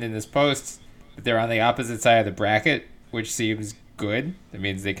mentioned in this post that they're on the opposite side of the bracket, which seems good. That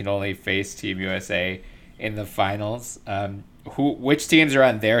means they can only face Team USA in the finals. Which teams are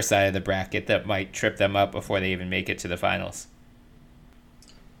on their side of the bracket that might trip them up before they even make it to the finals?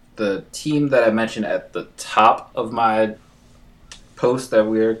 The team that I mentioned at the top of my post that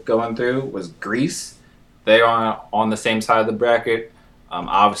we're going through was Greece. They are on the same side of the bracket.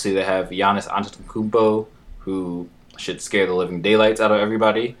 Obviously, they have Giannis Antetokounmpo, who should scare the living daylights out of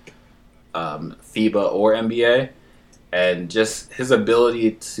everybody, FIBA or NBA. And just his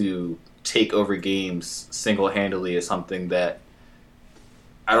ability to take over games single-handedly is something that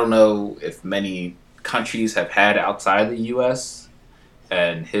I don't know if many countries have had outside the U.S.,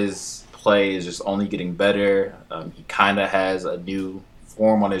 and his play is just only getting better. He kind of has a new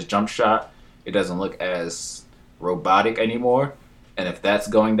form on his jump shot. It doesn't look as robotic anymore. And if that's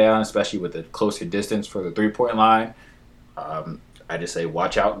going down, especially with the closer distance for the three-point line, I just say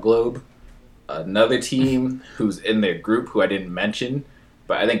watch out, Globe. Another team who's in their group who I didn't mention,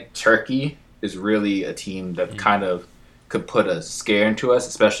 but I think Turkey is really a team that kind of could put a scare into us,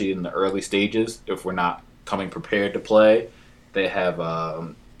 especially in the early stages if we're not coming prepared to play. They have Ersan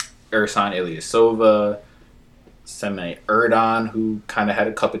Ilyasova, Semih Erdogan, who kind of had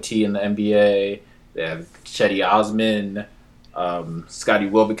a cup of tea in the NBA. They have Cedi Osman, Scotty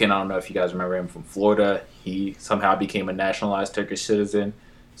Wilbekin. I don't know if you guys remember him from Florida. He somehow became a nationalized Turkish citizen,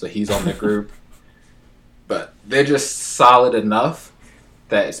 so he's on the group. But they're just solid enough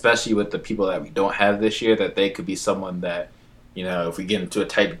that, especially with the people that we don't have this year, that they could be someone that, if we get into a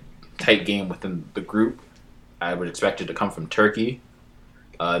tight game within the group, I would expect it to come from Turkey.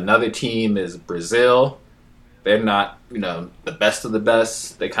 Another team is Brazil. They're not, the best of the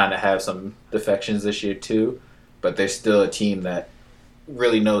best. They kind of have some defections this year too, but they're still a team that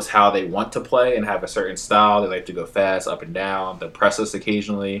really knows how they want to play and have a certain style. They like to go fast, up and down. They'll press us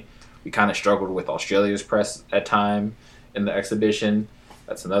occasionally. We kind of struggled with Australia's press at time in the exhibition.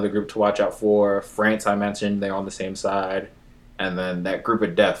 That's another group to watch out for. France, I mentioned, they're on the same side. And then that group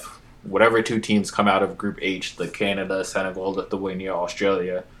of death, whatever two teams come out of Group H, the Canada, Senegal, Lithuania,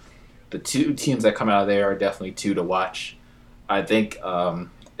 Australia, the two teams that come out of there are definitely two to watch. I think,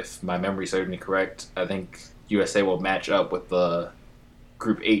 if my memory serves me correct, I think USA will match up with the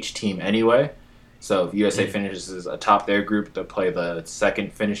Group H team anyway. So if USA finishes atop their group, they'll play the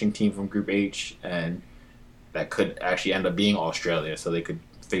second finishing team from Group H, and that could actually end up being Australia. So they could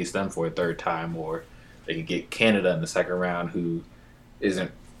face them for a third time, or they could get Canada in the second round, who isn't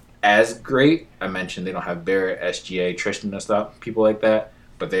as great. I mentioned they don't have Barrett, SGA, Tristan and stuff, people like that,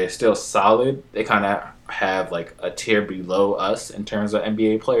 but they're still solid. They kind of have like a tier below us in terms of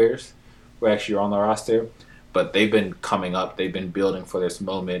NBA players who actually are on the roster, but they've been coming up. They've been building for this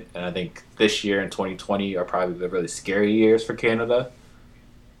moment, and I think this year and 2020 are probably the really scary years for Canada,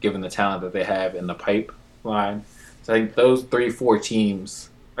 given the talent that they have in the pipeline. So I think those 3-4 teams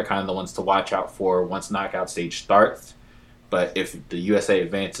are kind of the ones to watch out for once knockout stage starts. But if the USA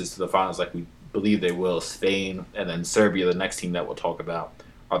advances to the finals like we believe they will, Spain and then Serbia, the next team that we'll talk about,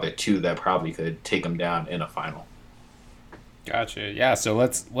 are the two that probably could take them down in a final. Gotcha. Yeah, so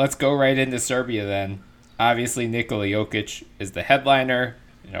let's go right into Serbia then. Obviously, Nikola Jokic is the headliner,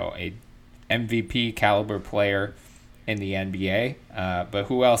 a MVP caliber player in the NBA. But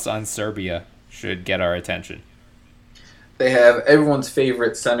who else on Serbia should get our attention? They have everyone's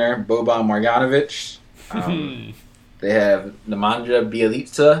favorite center, Boban Marjanovic. They have Nemanja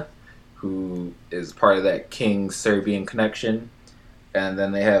Bjelica, who is part of that Kings Serbian connection. And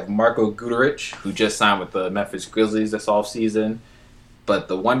then they have Marko Guduric, who just signed with the Memphis Grizzlies this offseason. But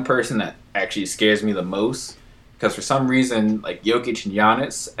the one person that actually scares me the most, because for some reason, like Jokic and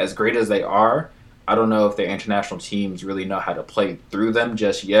Giannis, as great as they are, I don't know if their international teams really know how to play through them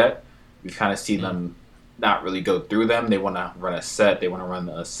just yet. We've kind of seen them not really go through them. They want to run a set. They want to run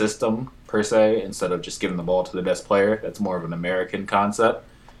a system, per se, instead of just giving the ball to the best player. That's more of an American concept.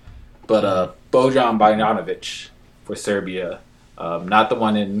 But Bojan Bogdanovic for Serbia, not the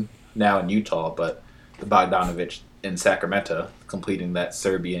one now in Utah, but the Bogdanovic in Sacramento, completing that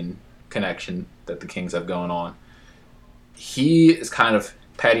Serbian connection that the Kings have going on. He is kind of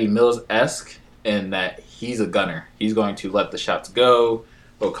Patty Mills-esque in that he's a gunner. He's going to let the shots go.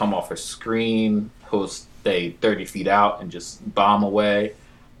 He'll come off a screen. He'll stay 30 feet out and just bomb away.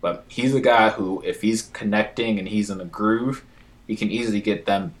 But he's a guy who, if he's connecting and he's in a groove, he can easily get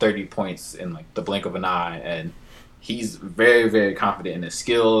them 30 points in like the blink of an eye. And he's very, very confident in his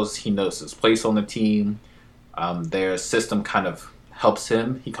skills. He knows his place on the team. Their system kind of helps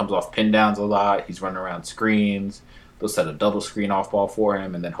him. He comes off pin downs a lot. He's running around screens. They'll set a double screen off ball for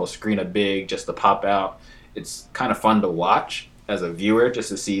him, and then he'll screen a big just to pop out. It's kind of fun to watch as a viewer just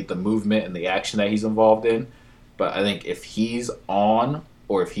to see the movement and the action that he's involved in. But I think if he's on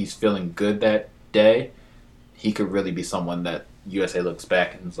or if he's feeling good that day, he could really be someone that USA looks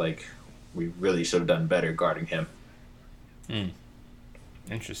back and is like, we really should have done better guarding him.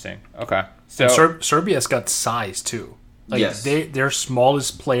 Interesting. Okay. So And Serbia's got size too. Like Yes. their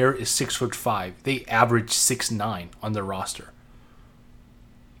smallest player is 6'5". They average 6'9" on their roster.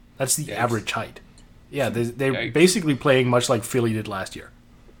 That's the Yikes. average height. Yeah, they're Yikes. basically playing much like Philly did last year.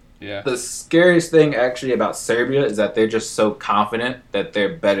 Yeah. The scariest thing actually about Serbia is that they're just so confident that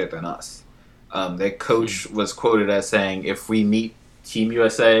they're better than us. Their coach was quoted as saying, "If we meet Team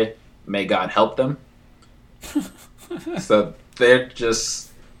USA, may God help them." So their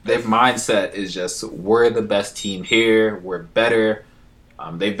mindset is just, we're the best team here. We're better.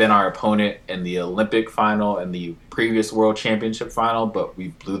 They've been our opponent in the Olympic final and the previous World Championship final, but we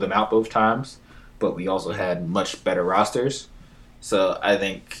blew them out both times. But we also had much better rosters. So I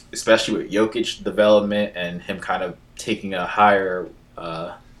think, especially with Jokic's development and him kind of taking a higher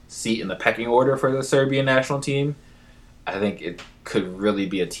seat in the pecking order for the Serbian national team, I think it could really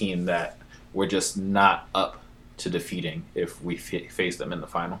be a team that we're just not up to defeating if we face them in the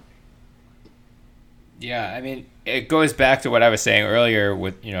final. Yeah, I mean, it goes back to what I was saying earlier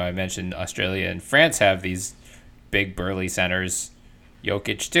with, I mentioned Australia and France have these big burly centers,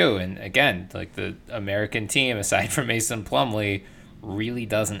 Jokic too. And again, like the American team, aside from Mason Plumlee, really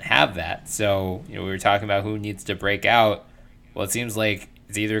doesn't have that. So, we were talking about who needs to break out. Well, it seems like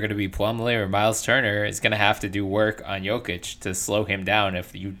it's either going to be Plumlee or Miles Turner is going to have to do work on Jokic to slow him down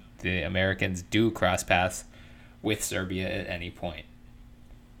if the Americans do cross paths with Serbia at any point.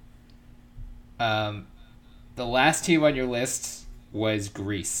 The last team on your list was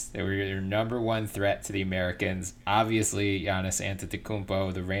Greece. They were your number one threat to the Americans. Obviously, Giannis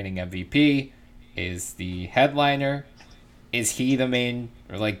Antetokounmpo, the reigning MVP, is the headliner. Is he the main,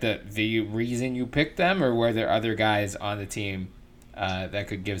 or like the reason you picked them, or were there other guys on the team that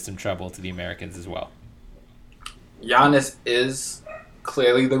could give some trouble to the Americans as well? Giannis is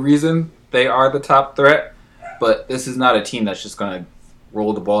clearly the reason they are the top threat, but this is not a team that's just going to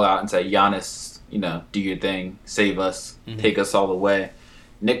roll the ball out and say, Giannis, do your thing, save us, take us all the way.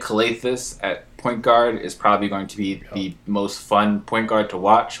 Nick Kalathis at point guard is probably going to be the most fun point guard to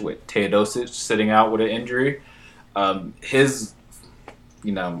watch, with Teodosic sitting out with an injury. His,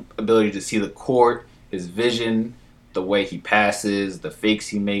 ability to see the court, his vision, the way he passes, the fakes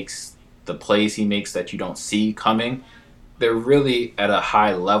he makes, the plays he makes that you don't see coming, they're really at a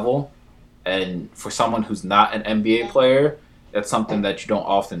high level. And for someone who's not an NBA player, that's something that you don't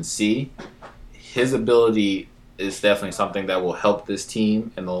often see. His ability is definitely something that will help this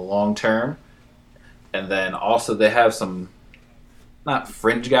team in the long term. And then also they have some, not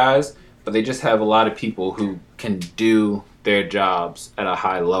fringe guys, but they just have a lot of people who can do their jobs at a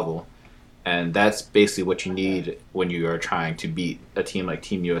high level. And that's basically what you need when you are trying to beat a team like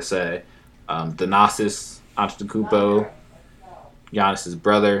Team USA. Thanasis Antetokounmpo, Giannis's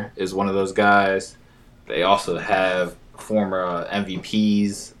brother, is one of those guys. They also have former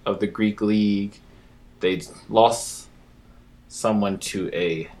MVPs of the Greek League. They lost someone to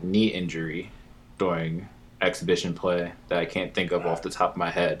a knee injury during exhibition play that I can't think of off the top of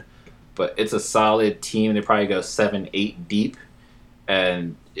my head. But it's a solid team. They probably go 7-8 deep.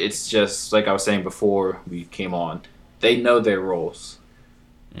 And it's just, like I was saying before we came on, they know their roles.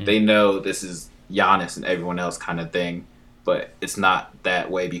 They know this is Giannis and everyone else kind of thing. But it's not that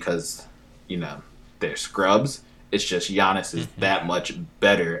way because, they're scrubs. It's just Giannis is that much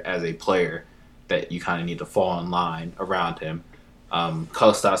better as a player that you kind of need to fall in line around him.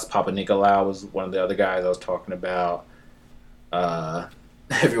 Kostas Papanikolaou was one of the other guys I was talking about.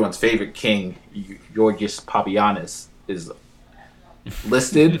 Everyone's favorite king, Georgios Papagiannis, is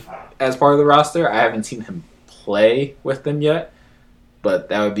listed as part of the roster. I haven't seen him play with them yet, but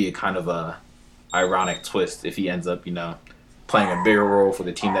that would be a kind of a ironic twist if he ends up, playing a bigger role for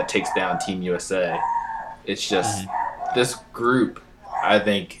the team that takes down Team USA. It's just this group, I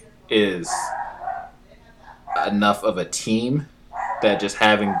think, is enough of a team that just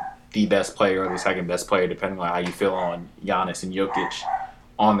having the best player or the second best player, depending on how you feel on Giannis and Jokic,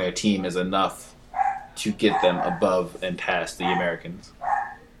 on their team is enough to get them above and past the Americans.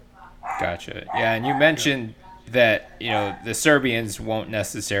 Gotcha. Yeah, and you mentioned that, the Serbians won't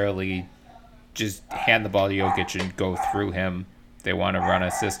necessarily just hand the ball to Jokic and go through him. They want to run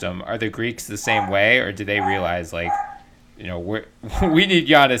a system. Are the Greeks the same way, or do they realize, we need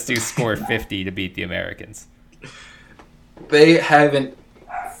Giannis to score 50 to beat the Americans? They haven't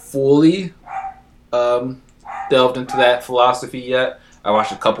fully delved into that philosophy yet. I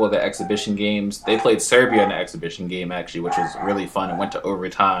watched a couple of the exhibition games. They played Serbia in the exhibition game, actually, which was really fun. It went to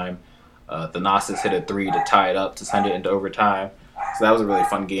overtime. Thanasis hit a 3 to tie it up to send it into overtime. So that was a really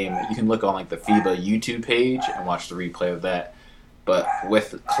fun game. You can look on the FIBA YouTube page and watch the replay of that. But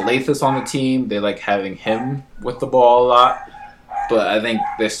with Kalathis on the team, they like having him with the ball a lot. But I think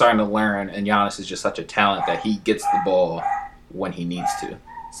they're starting to learn, and Giannis is just such a talent that he gets the ball when he needs to.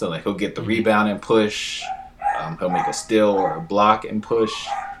 So he'll get the rebound and push. He'll make a steal or a block and push,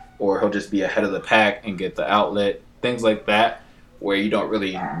 or he'll just be ahead of the pack and get the outlet, things like that. where you don't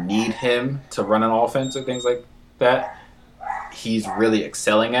really need him to run an offense or things like that, he's really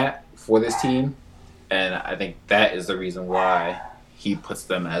excelling at for this team. And I think that is the reason why he puts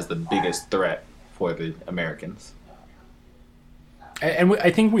them as the biggest threat for the Americans. And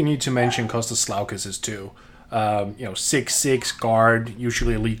I think we need to mention Kostas Sloukas too. 6'6" guard,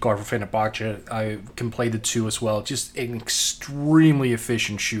 usually elite guard for Fenerbahce. I can play the two as well. Just an extremely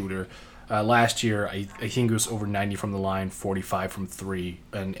efficient shooter. Last year, I think it was over 90 from the line, 45 from three,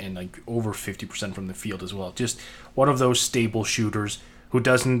 and like over 50% from the field as well. Just one of those stable shooters who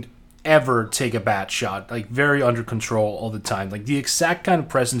doesn't ever take a bad shot, like very under control all the time. Like the exact kind of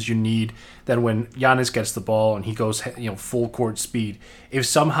presence you need that when Giannis gets the ball and he goes, full court speed, if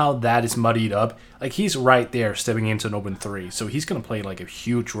somehow that is muddied up, like he's right there stepping into an open three. So he's going to play like a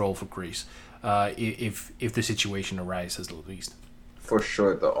huge role for Greece if the situation arises at least. For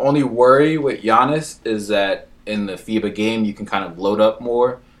sure. The only worry with Giannis is that in the FIBA game, you can kind of load up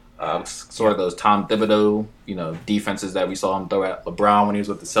more. Sort of those Tom Thibodeau, defenses that we saw him throw at LeBron when he was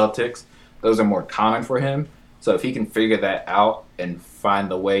with the Celtics. Those are more common for him. So if he can figure that out and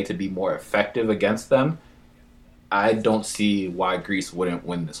find a way to be more effective against them, I don't see why Greece wouldn't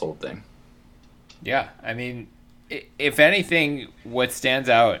win this whole thing. Yeah, I mean, if anything, what stands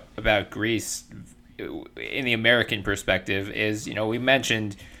out about Greece in the American perspective is, we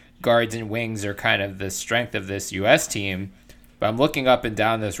mentioned guards and wings are kind of the strength of this U.S. team. But I'm looking up and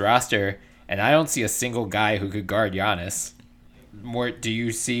down this roster, and I don't see a single guy who could guard Giannis. Do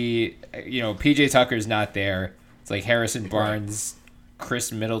you see, PJ Tucker's not there. It's like Harrison Barnes,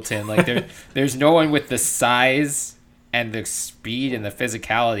 Chris Middleton. Like there's no one with the size and the speed and the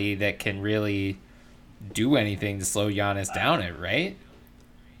physicality that can really do anything to slow Giannis down, right?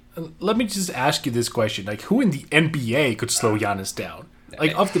 Let me just ask you this question. Like, who in the NBA could slow Giannis down?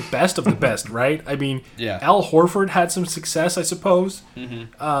 Like, of the best, right? I mean, yeah. Al Horford had some success, I suppose.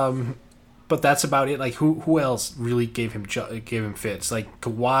 Mm-hmm. But that's about it. Like, who else really gave him fits? Like,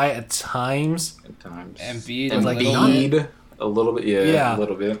 Kawhi at times. Embiid, a little bit. Yeah, a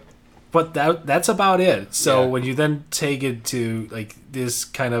little bit. But that's about it. So yeah. when you then take it to, like, this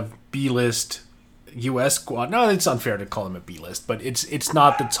kind of B-list U.S. squad, no, it's unfair to call them a B-list, but it's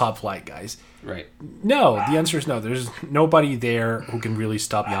not the top flight guys. Right. No, the answer is no. There's nobody there who can really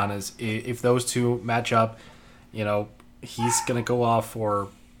stop Giannis. If those two match up, he's going to go off for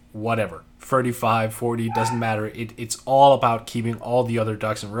whatever, 35, 40, doesn't matter. It's all about keeping all the other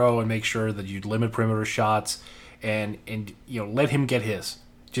ducks in a row and make sure that you limit perimeter shots and let him get his.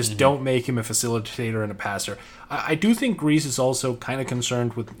 Just don't make him a facilitator and a passer. I do think Greece is also kind of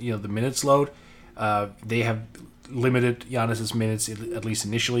concerned with the minutes load. They have limited Giannis's minutes, at least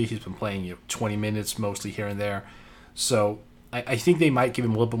initially. He's been playing 20 minutes mostly here and there. So I think they might give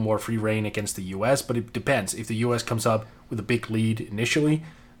him a little bit more free reign against the U.S., but it depends. If the U.S. comes up with a big lead initially,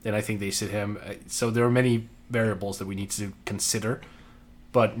 then I think they sit him. So there are many variables that we need to consider.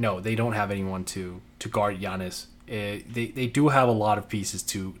 But no, they don't have anyone to guard Giannis. They do have a lot of pieces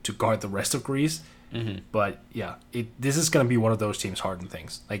to guard the rest of Greece. Mm-hmm. But yeah, this is going to be one of those teams hardened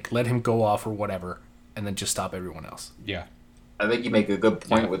things. Like, let him go off or whatever, and then just stop everyone else. Yeah. I think you make a good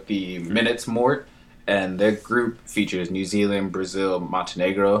point with the minutes, Mort. And their group features New Zealand, Brazil,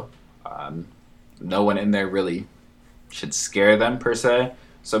 Montenegro. No one in there really should scare them, per se.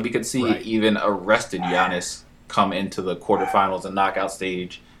 So we could see even a rested Giannis come into the quarterfinals and knockout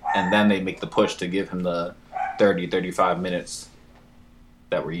stage, and then they make the push to give him the 30, 35 minutes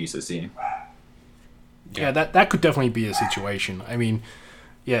that we're used to seeing. Yeah, that could definitely be a situation. I mean,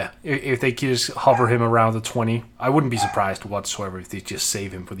 yeah, if they just hover him around the 20, I wouldn't be surprised whatsoever if they just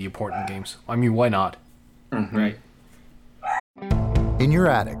save him for the important games. I mean, why not? Mm-hmm. Right. In your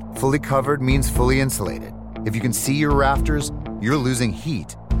attic, fully covered means fully insulated. If you can see your rafters, you're losing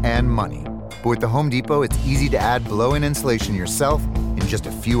heat and money. But with the Home Depot, it's easy to add blow-in insulation yourself in just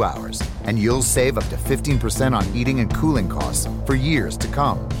a few hours. And you'll save up to 15% on heating and cooling costs for years to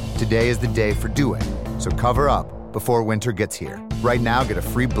come. Today is the day for doing. So cover up before winter gets here. Right now, get a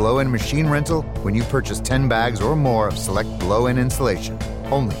free blow-in machine rental when you purchase 10 bags or more of select blow-in insulation.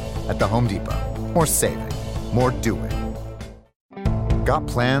 Only at the Home Depot. More saving, more doing. Got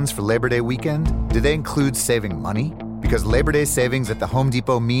plans for Labor Day weekend? Do they include saving money? Because Labor Day savings at the Home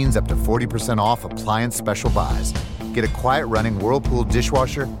Depot means up to 40% off appliance special buys. Get a quiet running Whirlpool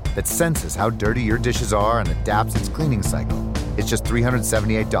dishwasher that senses how dirty your dishes are and adapts its cleaning cycle. It's just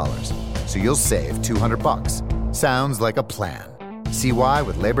 $378. So you'll save $200. Sounds like a plan. See why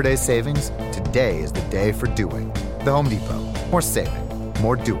with Labor Day savings, today is the day for doing. The Home Depot. More saving,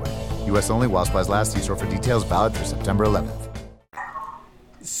 more doing. U.S. only while supplies last. See store for details. Valid through September 11th.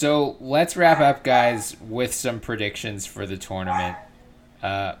 So let's wrap up, guys, with some predictions for the tournament.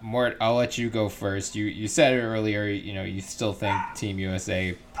 Mort, I'll let you go first. You said it earlier, you still think Team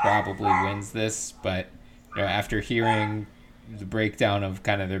USA probably wins this, but after hearing the breakdown of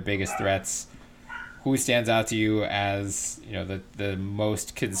kind of their biggest threats, who stands out to you as the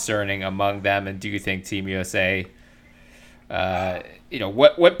most concerning among them, and do you think Team USA?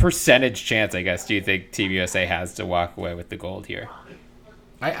 What percentage chance, I guess, do you think Team USA has to walk away with the gold here?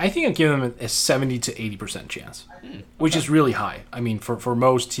 I think I'd give them a 70 to 80% chance, which is really high. I mean, for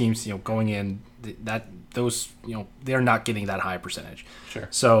most teams, going in, they're not getting that high percentage. Sure.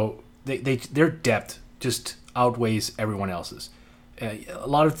 So their depth just outweighs everyone else's. A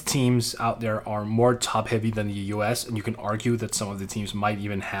lot of the teams out there are more top-heavy than the U.S., and you can argue that some of the teams might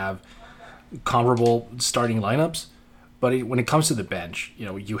even have comparable starting lineups. But when it comes to the bench,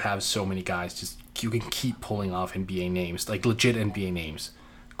 you have so many guys. You can keep pulling off NBA names, like legit NBA names,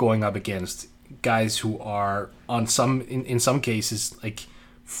 going up against guys who are in some cases like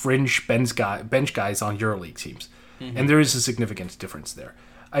fringe bench guys on EuroLeague teams, and there is a significant difference there.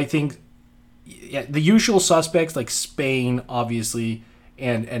 I think, the usual suspects like Spain, obviously,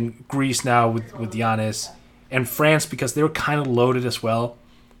 and Greece now with Giannis, and France because they're kind of loaded as well.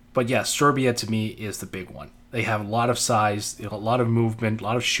 But yeah, Serbia to me is the big one. They have a lot of size, a lot of movement, a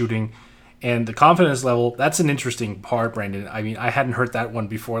lot of shooting. And the confidence level, that's an interesting part, Brandon. I mean, I hadn't heard that one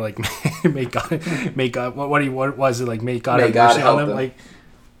before. Like, may God, what was it? Like, may God have mercy on them. Like,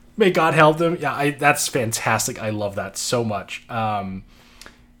 may God help them. Yeah, that's fantastic. I love that so much.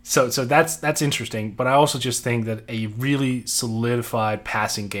 So that's interesting. But I also just think that a really solidified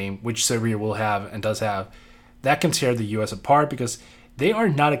passing game, which Serbia will have and does have, that can tear the U.S. apart because they are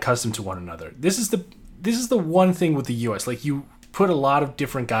not accustomed to one another. This is the one thing with the U.S. Like, you put a lot of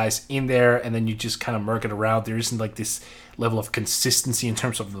different guys in there and then you just kind of murk it around. There isn't like this level of consistency in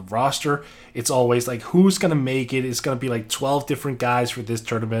terms of the roster. It's always like, who's going to make it? It's going to be like 12 different guys for this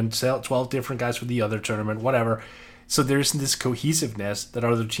tournament, 12 different guys for the other tournament, whatever. So there isn't this cohesiveness that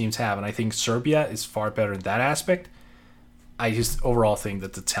other teams have. And I think Serbia is far better in that aspect. I just overall think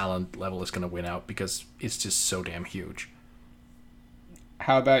that the talent level is going to win out because it's just so damn huge.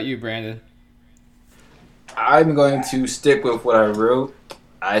 How about you, Brandon? I'm going to stick with what I wrote.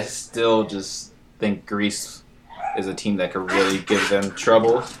 I still just think Greece is a team that could really give them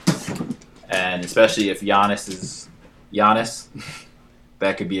trouble. And especially if Giannis is Giannis,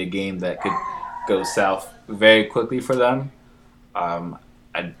 that could be a game that could go south very quickly for them.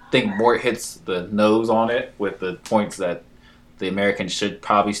 I think Mort hits the nose on it with the points that the Americans should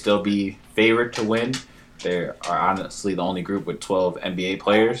probably still be favored to win. They are honestly the only group with 12 NBA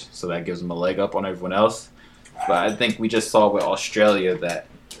players, so that gives them a leg up on everyone else. But I think we just saw with Australia that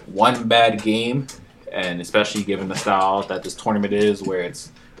one bad game, and especially given the style that this tournament is, where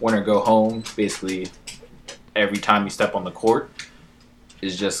it's win or go home, basically every time you step on the court,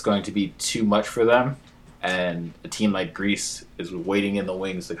 is just going to be too much for them. And a team like Greece is waiting in the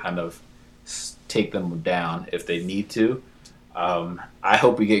wings to kind of take them down if they need to. I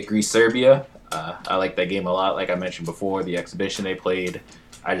hope we get Greece-Serbia. I like that game a lot. Like I mentioned before, the exhibition they played,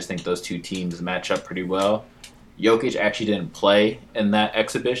 I just think those two teams match up pretty well. Jokic actually didn't play in that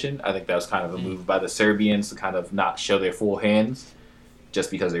exhibition. I think that was kind of a move by the Serbians to kind of not show their full hands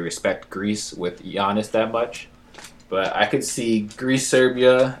just because they respect Greece with Giannis that much. But I could see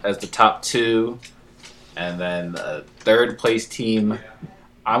Greece-Serbia as the top two, and then a third-place team.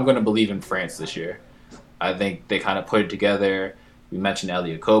 I'm going to believe in France this year. I think they kind of put it together. We mentioned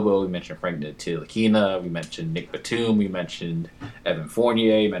Ali Okobo, we mentioned Frank Ntilikina, we mentioned Nick Batum, we mentioned Evan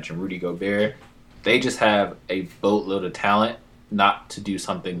Fournier, we mentioned Rudy Gobert. They just have a boatload of talent not to do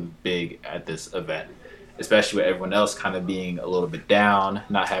something big at this event, especially with everyone else kind of being a little bit down,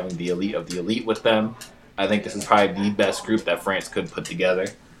 not having the elite of the elite with them. I think this is probably the best group that France could put together,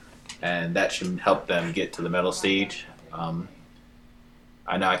 and that should help them get to the medal stage.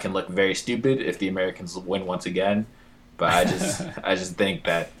 I know I can look very stupid if the Americans win once again, but I just think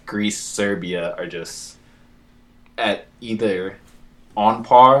that Greece, Serbia are just at either on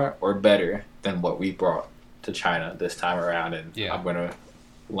par or better than what we brought to China this time around, and yeah. I'm going to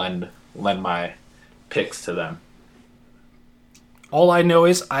lend my picks to them. All I know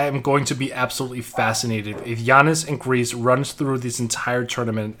is I am going to be absolutely fascinated if Giannis and Greece runs through this entire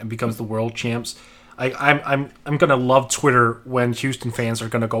tournament and becomes the world champs. I'm gonna love Twitter when Houston fans are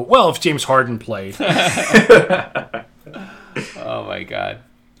gonna go, well, if James Harden played. Oh my God.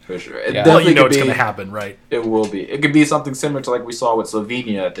 For sure. Yeah. Well, you know it's gonna happen, right? It will be. It could be something similar to like we saw with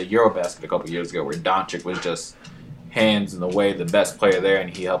Slovenia at the Eurobasket a couple years ago, where Doncic was just hands in the way, the best player there, and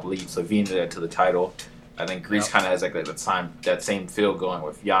he helped lead Slovenia to the title. I think Greece kind of has like that same feel going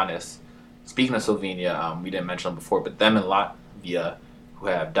with Giannis. Speaking of Slovenia, we didn't mention them before, but them and Latvia, who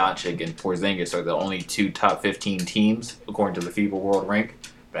have Doncic and Porzingis, are the only 2 top 15 teams, according to the FIBA World Rank,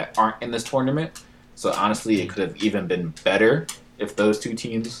 that aren't in this tournament. So honestly, it could have even been better if those 2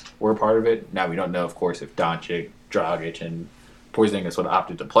 teams were a part of it. Now, we don't know, of course, if Doncic, Dragic, and Porzingis would have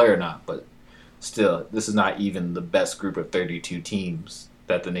opted to play or not, but still, this is not even the best group of 32 teams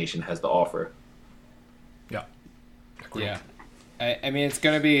that the nation has to offer. Yeah. Yeah. I mean, it's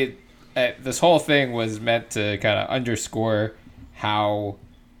going to be... this whole thing was meant to kind of underscore how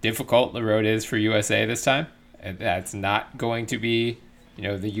difficult the road is for USA this time. And that's not going to be,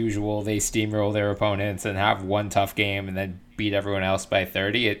 the usual they steamroll their opponents and have one tough game and then beat everyone else by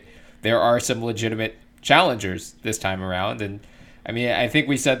 30. There are some legitimate challengers this time around. And I mean, I think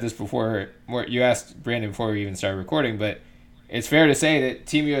we said this before. You asked Brandon before we even started recording, but it's fair to say that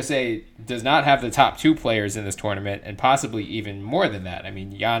Team USA does not have the top 2 players in this tournament, and possibly even more than that. I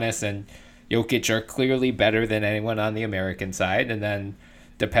mean, Giannis and Jokic are clearly better than anyone on the American side, and then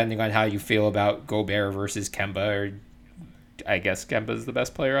depending on how you feel about Gobert versus Kemba, or I guess Kemba's the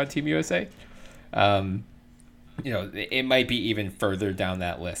best player on Team USA, it might be even further down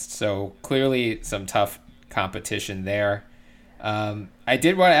that list. So clearly some tough competition there. I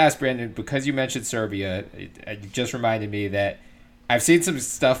did want to ask Brandon, because you mentioned Serbia, it just reminded me that I've seen some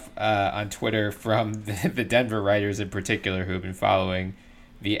stuff on Twitter from the Denver writers in particular who have been following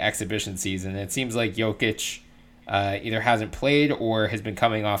the exhibition season. It seems like Jokic either hasn't played or has been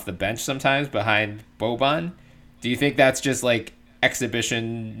coming off the bench sometimes behind Boban. Do you think that's just like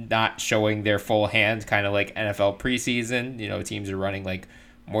exhibition not showing their full hand, kind of like NFL preseason? Teams are running like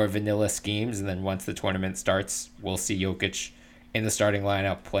more vanilla schemes, and then once the tournament starts, we'll see Jokic in the starting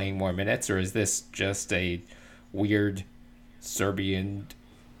lineup playing more minutes? Or is this just a weird Serbian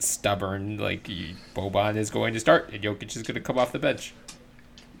stubborn, like Boban is going to start and Jokic is going to come off the bench?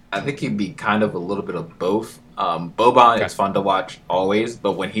 I think he'd be kind of a little bit of both. Boban is fun to watch always,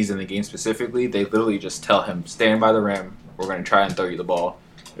 but when he's in the game specifically, they literally just tell him, stand by the rim, we're going to try and throw you the ball.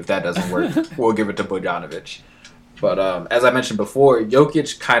 If that doesn't work, we'll give it to Bojanovic. But as I mentioned before,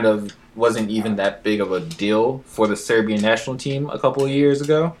 Jokic kind of wasn't even that big of a deal for the Serbian national team a couple of years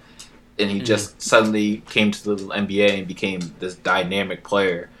ago. And he just suddenly came to the NBA and became this dynamic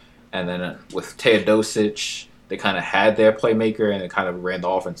player. And then with Teodosic, they kind of had their playmaker and they kind of ran the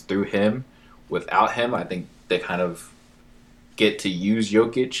offense through him. Without him, I think they kind of get to use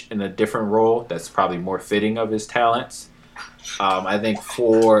Jokic in a different role that's probably more fitting of his talents. I think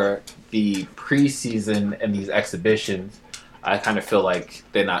for the preseason and these exhibitions, I kind of feel like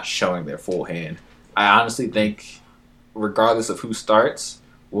they're not showing their full hand. I honestly think, regardless of who starts,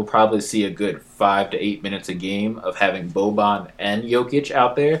 we'll probably see a good 5 to 8 minutes a game of having Boban and Jokic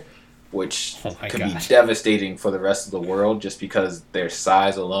out there, which could be devastating for the rest of the world just because their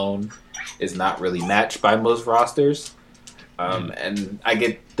size alone is not really matched by most rosters. And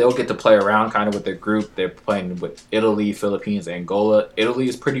they'll get to play around kind of with their group. They're playing with Italy, Philippines, Angola. Italy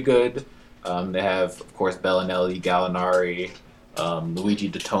is pretty good. They have, of course, Bellinelli, Gallinari,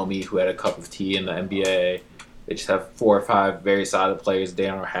 Luigi Dattomi, who had a cup of tea in the NBA. They just have 4 or 5 very solid players.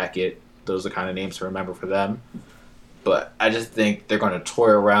 Daniel Hackett, those are kind of names to remember for them. But I just think they're going to toy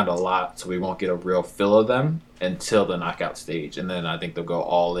around a lot, so we won't get a real feel of them until the knockout stage. And then I think they'll go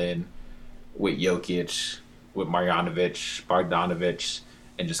all in with Jokic, with Marjanovic, Bogdanovic,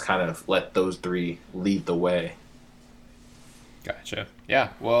 and just kind of let those 3 lead the way. Gotcha. Yeah,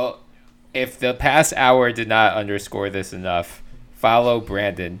 well, if the past hour did not underscore this enough, follow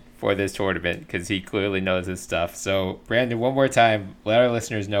Brandon for this tournament because he clearly knows his stuff. So, Brandon, one more time, let our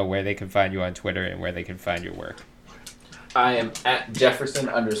listeners know where they can find you on Twitter and where they can find your work. I am at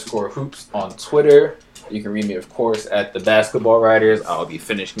Jefferson_hoops on Twitter. You can read me, of course, at the Basketball Writers. I'll be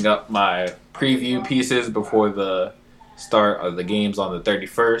finishing up my preview pieces before the start of the games on the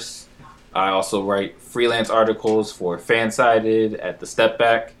 31st. I also write freelance articles for Fansided at the Step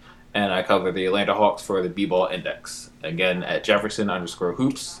Back, and I cover the Atlanta Hawks for the B-Ball Index. Again, at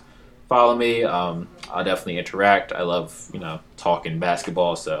Jefferson_hoops. Follow me. I'll definitely interact. I love, talking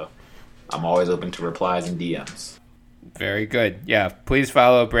basketball, so I'm always open to replies and DMs. Very good. Yeah, please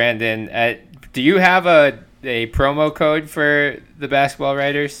follow Brandon. Do you have a promo code for the Basketball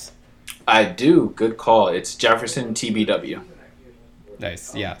Writers? I do. Good call. It's Jefferson TBW.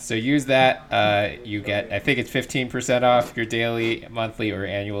 Nice. Yeah. So use that. You get, I think it's 15% off your daily, monthly, or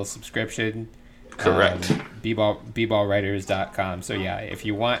annual subscription. Correct. bballwriters.com. So yeah, if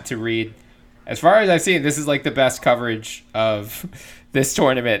you want to read, as far as I've seen, this is like the best coverage of this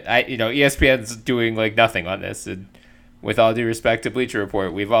tournament. ESPN's doing like nothing on this, and with all due respect to Bleacher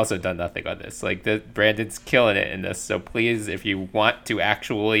Report, we've also done nothing on this. Like, Brandon's killing it in this. So please, if you want to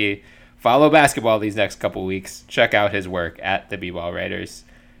actually follow basketball these next couple weeks, check out his work at the B-Ball Writers.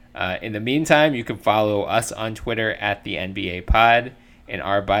 In the meantime, you can follow us on Twitter at the NBA Pod. In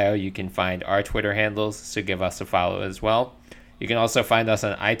our bio, you can find our Twitter handles, so give us a follow as well. You can also find us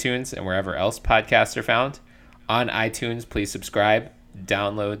on iTunes and wherever else podcasts are found. On iTunes, please subscribe,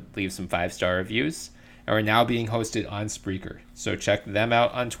 download, leave some 5-star reviews. And we're now being hosted on Spreaker, so check them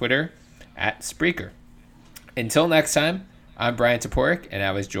out on Twitter at Spreaker. Until next time, I'm Brian Toporek, and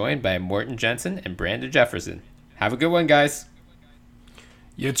I was joined by Morton Jensen and Brandon Jefferson. Have a good one, guys.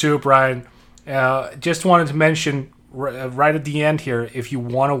 You too, Brian. Just wanted to mention right at the end here, if you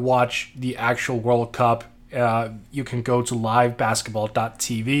want to watch the actual World Cup, you can go to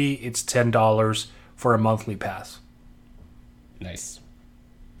livebasketball.tv. It's $10 for a monthly pass. Nice.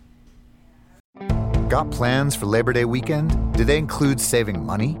 Got plans for Labor Day weekend? Do they include saving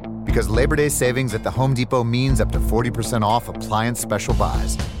money? Because Labor Day savings at the Home Depot means up to 40% off appliance special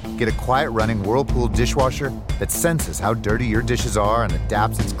buys. Get a quiet running Whirlpool dishwasher that senses how dirty your dishes are and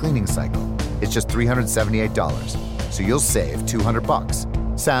adapts its cleaning cycle. It's just $378, so you'll save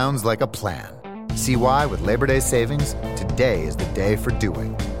 $200. Sounds like a plan. See why with Labor Day savings, today is the day for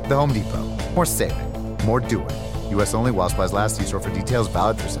doing. The Home Depot. More saving, more doing. U.S. only while supplies last. See store for details.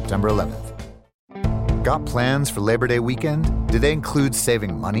 Valid through September 11th. Got plans for Labor Day weekend? Do they include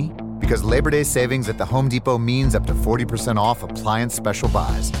saving money? Because Labor Day savings at the Home Depot means up to 40% off appliance special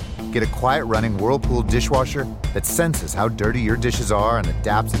buys. Get a quiet running Whirlpool dishwasher that senses how dirty your dishes are and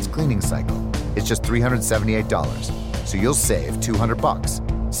adapts its cleaning cycle. It's just $378, so you'll save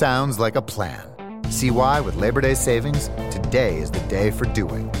 $200. Sounds like a plan. See why with Labor Day savings, today is the day for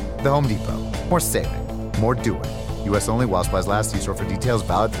doing. The Home Depot. More saving, more doing. U.S. only while supplies last. See store for details.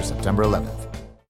 Valid through September 11th.